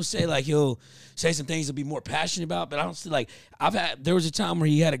some people say like he'll say some things he'll be more passionate about, but I don't see like there was a time where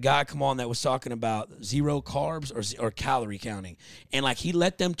he had a guy come on that was talking about zero carbs or calorie counting, and like he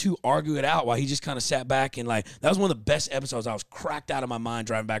let them two argue it out while he just kind of sat back and like that was one of the best episodes. I was cracked out of my mind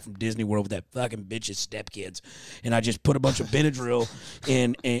driving back from Disney World with that fucking bitch's stepkids, and I just put a bunch of Benadryl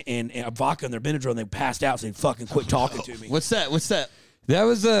and vodka in their Benadryl, and they passed out, so they fucking quit talking to me. What's that? That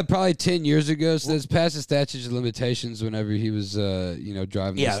was probably 10 years ago, so that's past the statute of limitations whenever he was,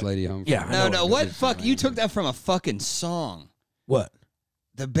 driving this lady home. No, what? Fuck, you took that from a fucking song. What?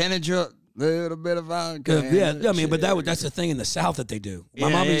 The Benadryl, little bit of vodka. I mean, but that's the thing in the South that they do. My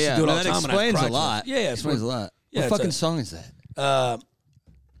mom used to do it all the time. That explains a lot. Yeah, explains a lot. Yeah, what fucking song is that?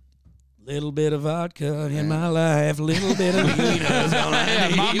 Little bit of vodka in my life, little bit of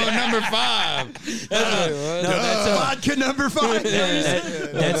Mambo number 5. That's vodka number 5.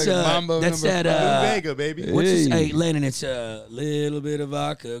 That's that Vega, baby. What's this? Hey, Lennon, it's a little bit of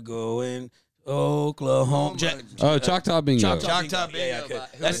vodka going Oklahoma. Choctaw Bingo. Choctaw Bingo.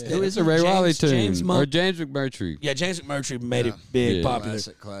 Who is a Ray Riley tune? Or James McMurtry. Yeah, James McMurtry made it big, popular.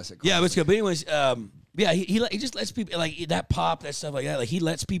 Classic. Yeah, but it's good. But anyways, yeah, he just lets people like that pop, that stuff like that. Like he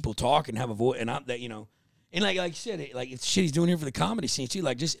lets people talk and have a voice, and and like you said, like it's shit he's doing here for the comedy scene too.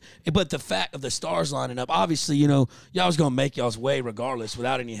 Like but the fact of the stars lining up, obviously, y'all's gonna make y'all's way regardless,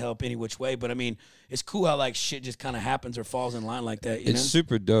 without any help, any which way. But I mean, it's cool how like shit just kind of happens or falls in line like that. It's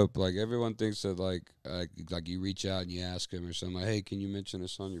super dope. Like everyone thinks that like you reach out and you ask him or something like, hey, can you mention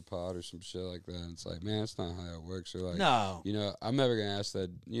us on your pod or some shit like that? And it's like, man, that's not how it works. Or like, no, I'm never gonna ask that.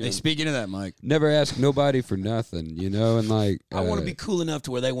 Hey, speaking of that, Mike, never ask nobody for nothing. And like, I want to be cool enough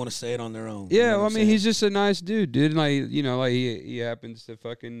to where they want to say it on their own. Yeah, well, I mean, he's just a nice dude. And like, like he happens to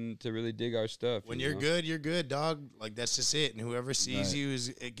really dig our stuff. When you're good, you're good, dog. Like that's just it. And whoever sees you is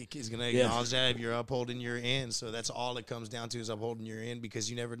gonna acknowledge that if you're upholding your end. So that's all it comes down to is upholding your end, because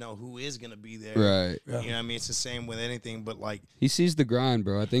you never know who is gonna be there. Right. You know what I mean? It's the same with anything, but like he sees the grind,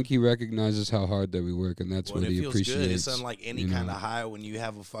 bro. I think he recognizes how hard that we work, and that's what he appreciates. Good. It's unlike any kind of high when you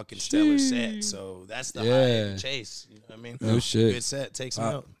have a fucking stellar set. So that's the high chase. You know what I mean? No shit. Good set takes me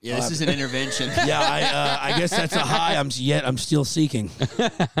out. Yeah, this is an intervention. Yeah, I guess that's a high I'm still seeking,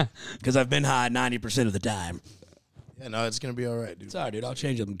 because I've been high 90% of the time. Yeah, no, it's gonna be all right, dude. It's all right, dude. I'll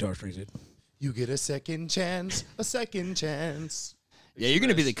change up the guitar strings, dude. You get a second chance. Yeah, you're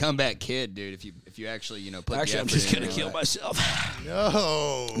gonna be the comeback kid, dude. If you actually put. Actually, I'm just gonna kill myself.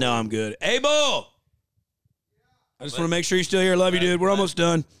 No, I'm good. Hey, Bull. I just want to make sure you're still here. Love you, dude. We're almost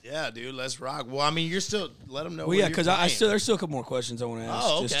done. Yeah, dude. Let's rock. Well, I mean, you're still. Let them know. Well, yeah, because there's still a couple more questions I want to ask.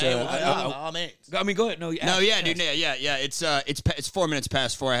 Oh, okay. I mean, go ahead. No, dude. Yeah. It's 4 minutes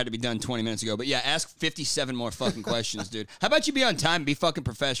past 4. I had to be done 20 minutes ago. But yeah, ask 57 more fucking questions, dude. How about you be on time and be fucking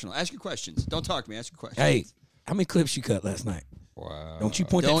professional? Ask your questions. Don't talk to me. Ask your questions. Hey, how many clips you cut last night? Wow. Don't you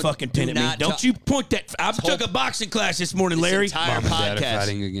point that fucking pin at me. Don't you point that. I took a boxing class this morning, Larry. This entire podcast.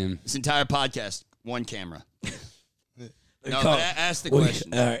 Fighting again. This entire podcast, one camera. No, but ask the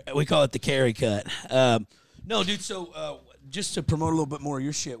question. All right, we call it the carry cut. No, dude. So just to promote a little bit more of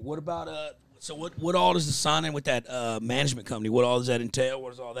your shit, what about So what all does the signing with that management company? What all does that entail?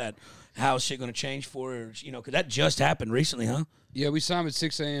 What is all that? How is shit going to change for her? Because that just happened recently, huh? Yeah, we signed with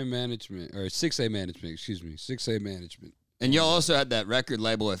 6A management. 6A management. And y'all also had that record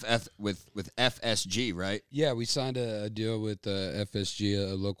label with FSG, right? Yeah, we signed a deal with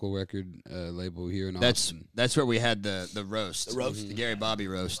FSG, a local record label here in Austin. That's where we had the roast. The roast? The Gary Bobby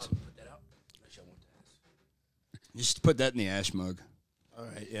roast. Put that out. Just put that in the ash mug. All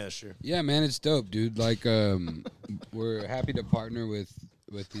right, yeah, sure. Yeah, man, it's dope, dude. Like, we're happy to partner with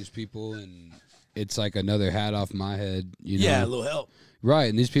these people, and it's like another hat off my head. Yeah, a little help.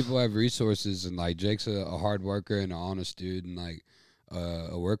 Right, and these people have resources, and like Jake's a hard worker and an honest dude, and like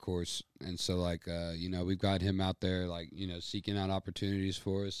a workhorse, and so like we've got him out there like seeking out opportunities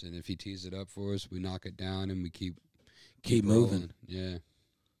for us, and if he tees it up for us, we knock it down and we keep moving. Yeah.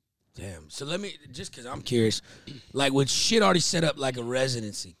 Damn. So let me just because I'm curious, like with shit already set up like a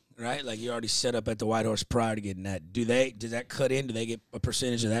residency, right? Like you already set up at the White Horse prior to getting that. Does that cut in? Do they get a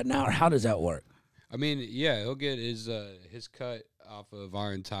percentage of that now, or how does that work? I mean, yeah, he'll get his cut off of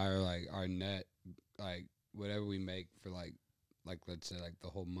our entire like our net, like whatever we make for like let's say like the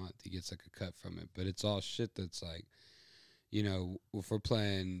whole month, he gets like a cut from it. But it's all shit that's like, if we're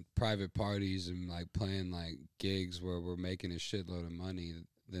playing private parties and like playing like gigs where we're making a shitload of money,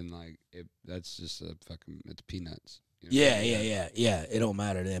 then like that's just it's peanuts. You know? Yeah. It don't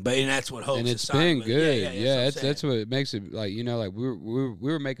matter then, but and that's what Hope's And it's assignment- been good. Yeah, That's what makes it like like we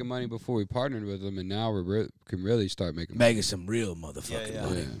were making money before we partnered with them, and now we can really start making some real motherfucking Yeah.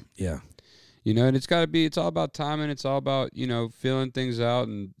 money. Yeah. and it's all about timing. It's all about feeling things out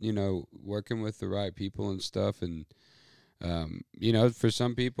and working with the right people and stuff. And for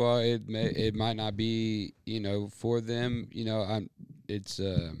some people it might not be for them. It's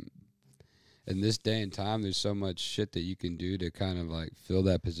in this day and time, there's so much shit that you can do to kind of like fill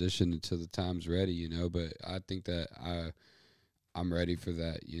that position until the time's ready, But I think that I'm ready for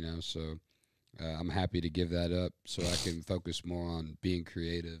that, So I'm happy to give that up so I can focus more on being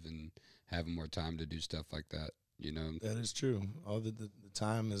creative and having more time to do stuff like that, That is true. All the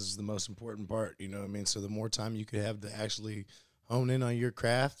time is the most important part, you know what I mean? So the more time you could have to actually hone in on your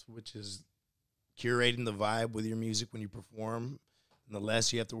craft, which is curating the vibe with your music when you perform, and the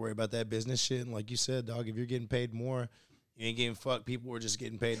less you have to worry about that business shit. And like you said, dog, if you're getting paid more, you ain't getting fucked. People are just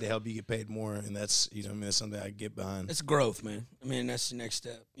getting paid to help you get paid more, and that's that's something I get behind. It's growth, man. I mean, that's the next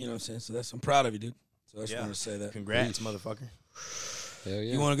step. You know what I'm saying? So I'm proud of you, dude. So I just wanted to say that. Congrats, motherfucker. Hell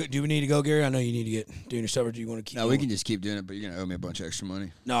yeah. You want to go? Do we need to go, Gary? I know you need to get doing your stuff. Or do you want to keep? No, we can just keep doing it, but you're gonna owe me a bunch of extra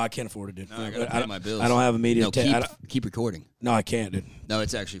money. No, I can't afford it, dude. No, I gotta pay my bills. I don't have a media. No, keep recording. No, I can't, dude. No,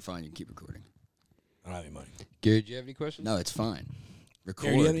 it's actually fine. You can keep recording. I don't have any money. Gary, do you have any questions? No, it's fine. Record.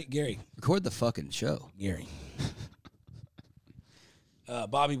 Gary, do you have any? Gary. Record the fucking show. Gary.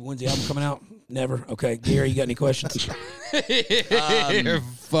 Bobby, when's the album coming out? Never. Okay, Gary, you got any questions? You're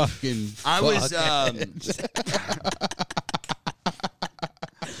fucking. I was.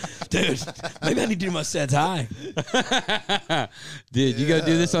 Dude, maybe I need to do my sets high. Dude, you gotta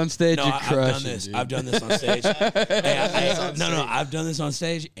do this on stage. No, You're I've done crushing, this. dude. I've done this on stage. I've done this on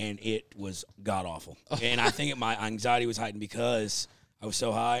stage, and it was god awful. And I think my anxiety was heightened because I was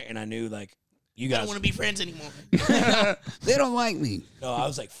so high, and I knew like you guys I don't want to be friends anymore. They don't like me. No, I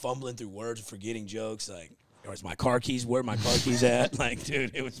was like fumbling through words, forgetting jokes. Like, where's my car keys? Where are my car keys at? Like,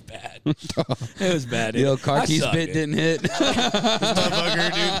 dude, it was bad. It was bad. The old car I keys suck, bit dude. didn't hit. This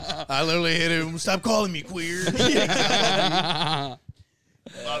motherfucker, dude. I literally hit him. Stop calling me queer.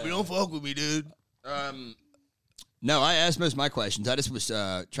 Bobby, don't fuck with me, dude. No, I asked most of my questions. I just was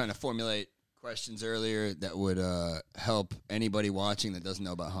trying to formulate questions earlier that would help anybody watching that doesn't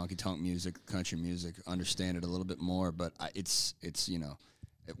know about honky tonk music, country music, understand it a little bit more. But it's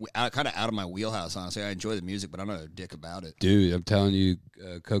kind of out of my wheelhouse. Honestly, I enjoy the music, but I don't know a dick about it. Dude, I'm telling you,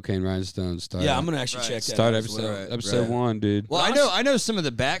 Cocaine Rhinestones start. Yeah, I'm gonna actually check that. start out as well. episode 1, dude. Well, I know some of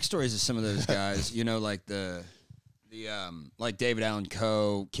the backstories of some of those guys. Like the like David Allan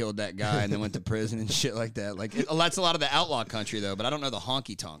Coe killed that guy and then went to prison and shit like that. Like that's a lot of the outlaw country though, but I don't know the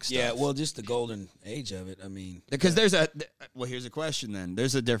honky tonk stuff. Yeah, well, just the golden age of it. I mean, because here's a question then.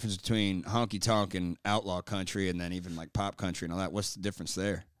 There's a difference between honky tonk and outlaw country, and then even like pop country and all that. What's the difference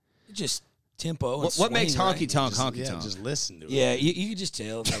there? just tempo. And What makes swing, honky right? tonk Just, honky tonk? just listen to it. Yeah, you could just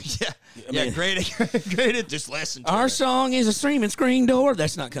tell. Like, Yeah, I mean, great. Just listen. To our it. song is a streaming screen door.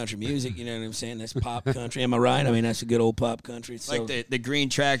 That's not country music. You know what I'm saying? That's pop country. Am I right? I mean, that's a good old pop country. So. Like the Green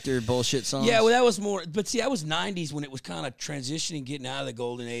Tractor bullshit songs. Yeah, well, that was more. But see, that was '90s when it was kind of transitioning, getting out of the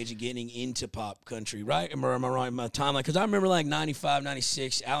golden age and getting into pop country, right? Am I right in my timeline? Because I remember like '95,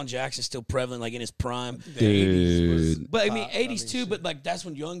 '96, Alan Jackson's still prevalent, like in his prime. Dude. But I mean, '80s too. But like that's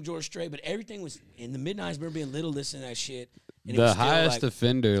when young George Strait. But everything was in the mid '90s. I remember being little, listening to that shit. And it The was still, highest like,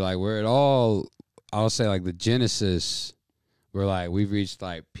 offender, like where it all, I'll say like the genesis, where like we've reached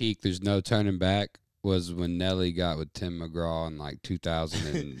like peak, there's no turning back, was when Nelly got with Tim McGraw in like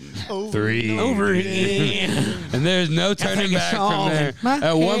 2003. over again. And there's no turning back from there.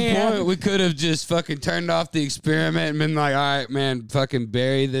 At one point, we could have just fucking turned off the experiment and been like, all right, man, fucking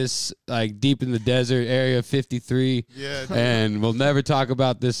bury this like deep in the desert, Area 53. Yeah. And we'll never talk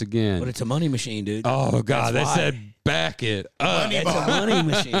about this again. But it's a money machine, dude. Oh, God, they That's why. said back it up. It's a money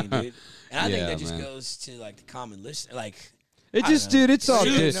machine, dude. And I think Yeah, that just man. goes to like the common listener, like. It I just, don't know. dude, it's all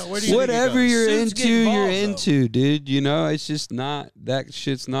Suits, good. no, where do you think it Whatever goes? you're Suits get into, you're involved, though. into, dude. It's just not, that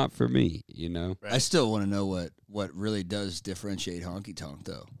shit's not for me, I still want to know what really does differentiate honky tonk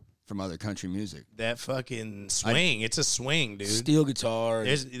though from other country music. That fucking swing. It's a swing, dude. Steel guitar.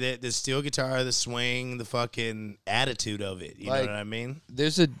 There's the steel guitar, the swing, the fucking attitude of it. You know Like- what I mean?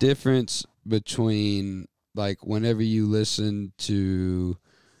 There's a difference between, like, whenever you listen to,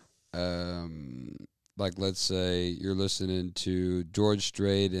 like, let's say you're listening to George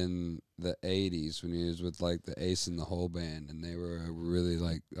Strait in the 80s when he was with, like, the Ace and the Whole Band, and they were really,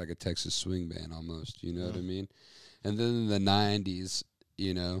 like a Texas swing band almost, you know what I mean? And then in the 90s,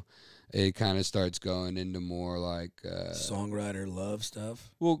 it kind of starts going into more like Songwriter love stuff.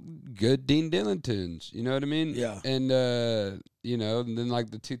 well, good Dean Dillon tunes. You know what I mean? Yeah. And you know, and then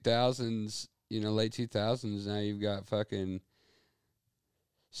like the 2000s, you know, late 2000s. Now you've got fucking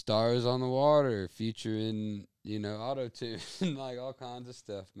Stars on the Water featuring, you know, auto tune and like all kinds of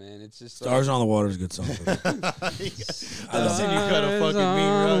stuff, man. It's just Stars on the Water is a good song. I've seen you cut a fucking mean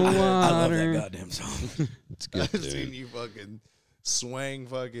rug. I love that goddamn song. It's good. I've seen you fucking swang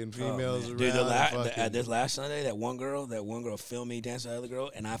fucking females around. Dude, this last Sunday, that one girl filmed me dancing with the other girl,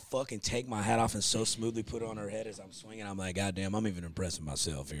 and I fucking take my hat off and so smoothly put it on her head as I'm swinging. I'm like, goddamn, I'm even impressing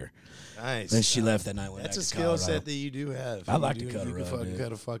myself here. Nice. Then she left that night. That's a skill set that you do have. I like to cut a You rug, can fucking dude.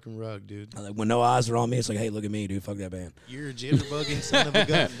 cut a fucking rug, dude. Like, when no eyes are on me, it's like, hey, look at me, dude. Fuck that band. You're a jitterbugging son of a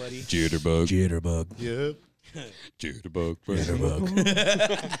gun, buddy. Jitterbug. Jitterbug. Yep. Jitterbug.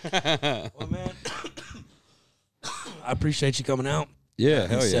 Jitterbug. Well, man, I appreciate you coming out. Yeah,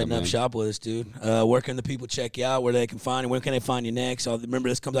 hell yeah, Setting man. up shop with us, dude. Where can the people check you out? Where they can find you? When can they find you next? Remember,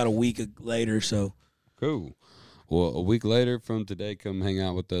 this comes out a week later, so. Cool. Well, a week later from today, come hang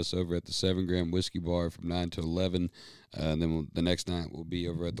out with us over at the 7 Gram Whiskey Bar from 9 to 11. And then the next night we'll be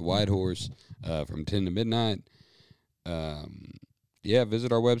over at the White Horse from 10 to midnight. Yeah,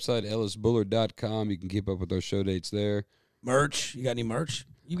 visit our website, ellisbullard.com. You can keep up with our show dates there. Merch. You got any merch?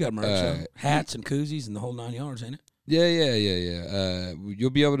 You got merch. Huh? Hats and koozies and the whole 9 yards, ain't it? Yeah. You'll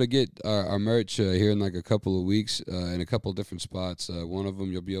be able to get our merch here in like a couple of weeks in a couple of different spots. One of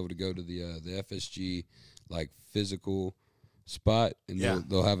them, you'll be able to go to the FSG like physical spot, and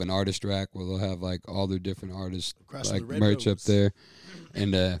they'll have an artist rack where they'll have like all their different artists Across like the Red merch Rose. up there,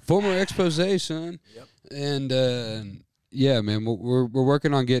 and former expose, son. Yep. And yeah, man, we're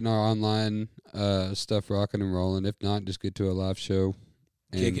working on getting our online stuff rocking and rolling. If not, just get to a live show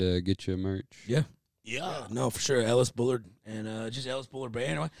and get you a merch. Yeah. Yeah. No, for sure. Ellis Bullard and just Ellis Bullard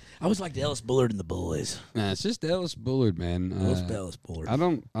band. I always liked Ellis Bullard and the boys. Nah, it's just Ellis Bullard, man. Ellis Bullard. I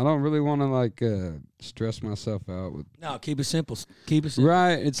don't really want to like stress myself out with. No, keep it simple. Keep it simple.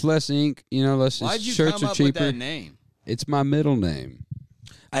 Right, it's less ink, you know. Less Why'd you shirts come are up cheaper. with that name? It's my middle name.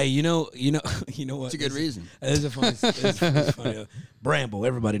 Hey, you know what? It's a good reason. This is a funny. It's funny. Bramble.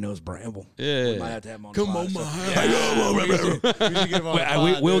 Everybody knows Bramble. Yeah. We might have to have him on. Come the on, pod,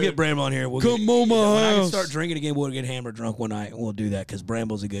 my We'll get Bramble on here. Come on my When I can house. start drinking again, we'll get hammered drunk one night, and we'll do that because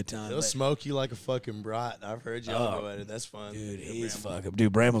Bramble's a good time. He'll But- smoke you like a fucking brat. I've heard y'all go at it. That's fun. Dude, Good he's Bramble. fucking.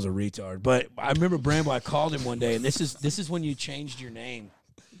 Dude, Bramble's a retard. But I remember Bramble. I called him one day, and this is when you changed your name,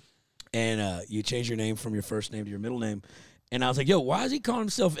 and you changed your name from your first name to your middle name. And I was like, "Yo, why is he calling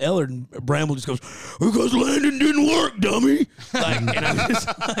himself Ellard?" And Bramble just goes, "Because Landon didn't work, dummy." Like, and I'm just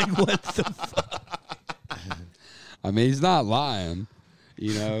like, "What the fuck?" I mean, he's not lying.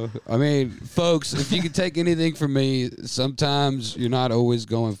 You know, I mean, folks, if you can take anything from me, sometimes you're not always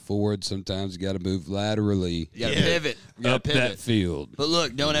going forward. Sometimes you got to move laterally You gotta pivot. You gotta up pivot. that field. But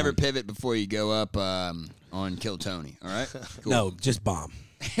look, don't ever pivot before you go up on Kill Tony. All right? Cool. No, just bomb,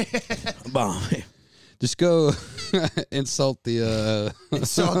 bomb. Just go insult the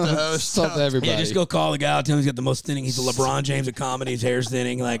Insult the host. insult everybody. Yeah, just go call the guy. Tell him he's got the most thinning. He's the LeBron James of comedy. His hair's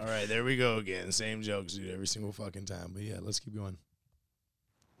thinning. Like, All right, there we go again. Same jokes, dude, every single fucking time. But yeah, let's keep going.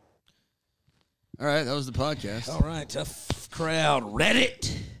 All right, that was the podcast. all right, tough crowd.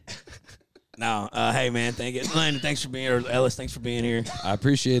 Reddit. No, hey man, thank you, Landon. Thanks for being here. Ellis, thanks for being here. I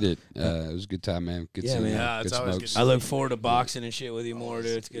appreciate it. It was a good time, man. Good Yeah, seeing man. you. Yeah, Good it's always smokes. good. I look forward to boxing and shit with you more,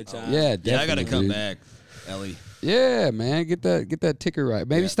 dude. It's a good time. Yeah, Yeah, I gotta definitely, come dude. back, Ellie. Yeah, man, get that ticker right.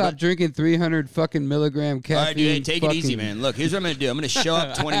 Maybe Yeah, stop drinking 300 fucking milligram caffeine. All right, dude, hey, take it easy, fucking- man. Look, here's what I'm gonna do. I'm gonna show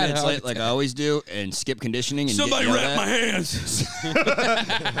up 20 minutes late, like I always do, and skip conditioning. And Somebody get wrap my hands.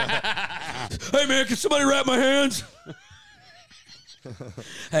 Hey man, can somebody wrap my hands?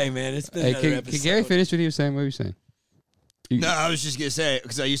 Hey man, it's been Hey, another can episode. Gary finish what he was saying? What were you saying? No, I was just gonna say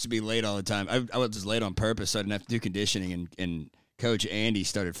because I used to be late all the time. I was just late on purpose, so I didn't have to do conditioning. And Coach Andy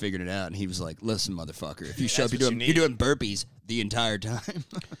started figuring it out, and he was like, "Listen, motherfucker, if you show up, what you're you doing need. burpees the entire time."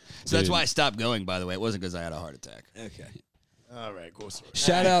 So that's Dude. why I stopped going. By the way, it wasn't because I had a heart attack. Okay. All right, cool. Sorry.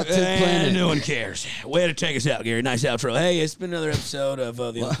 Shout out to And Planet. no one cares. Way to take us out, Gary. Nice outro. Hey, it's been another episode of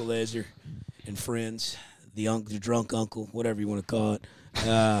the Uncle Laser and Friends. The drunk uncle, whatever you want to call it.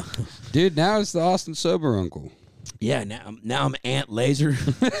 Dude, now it's the Austin Sober Uncle. Yeah, now I'm Aunt Laser.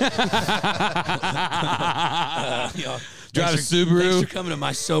 Drive a Thanks Subaru. for coming to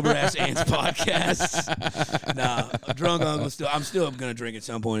my sober ass aunt's podcast. Nah, a drunk uncle. I'm still gonna drink at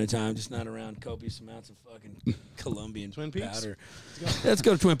some point in time, just not around copious amounts of fucking Colombian Twin Peaks? powder. Let's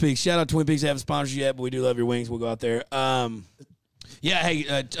go to Twin Peaks. Shout out Twin Peaks. They haven't sponsored you yet, but we do love your wings. We'll go out there. Yeah,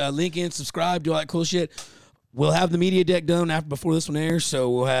 hey, link in, subscribe, do all that cool shit. We'll have the media deck done before this one airs, so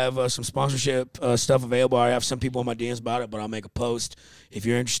we'll have some sponsorship stuff available. I have some people on my DMs about it, but I'll make a post. If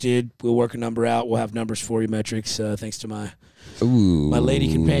you're interested, we'll work a number out. We'll have numbers for you, metrics, thanks to my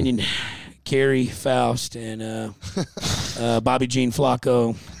lady companion, Carrie Faust, and Bobby Jean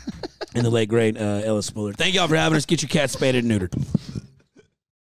Flacco, and the late, great Ellis Bullard. Thank y'all for having us. Get your cat spaded and neutered.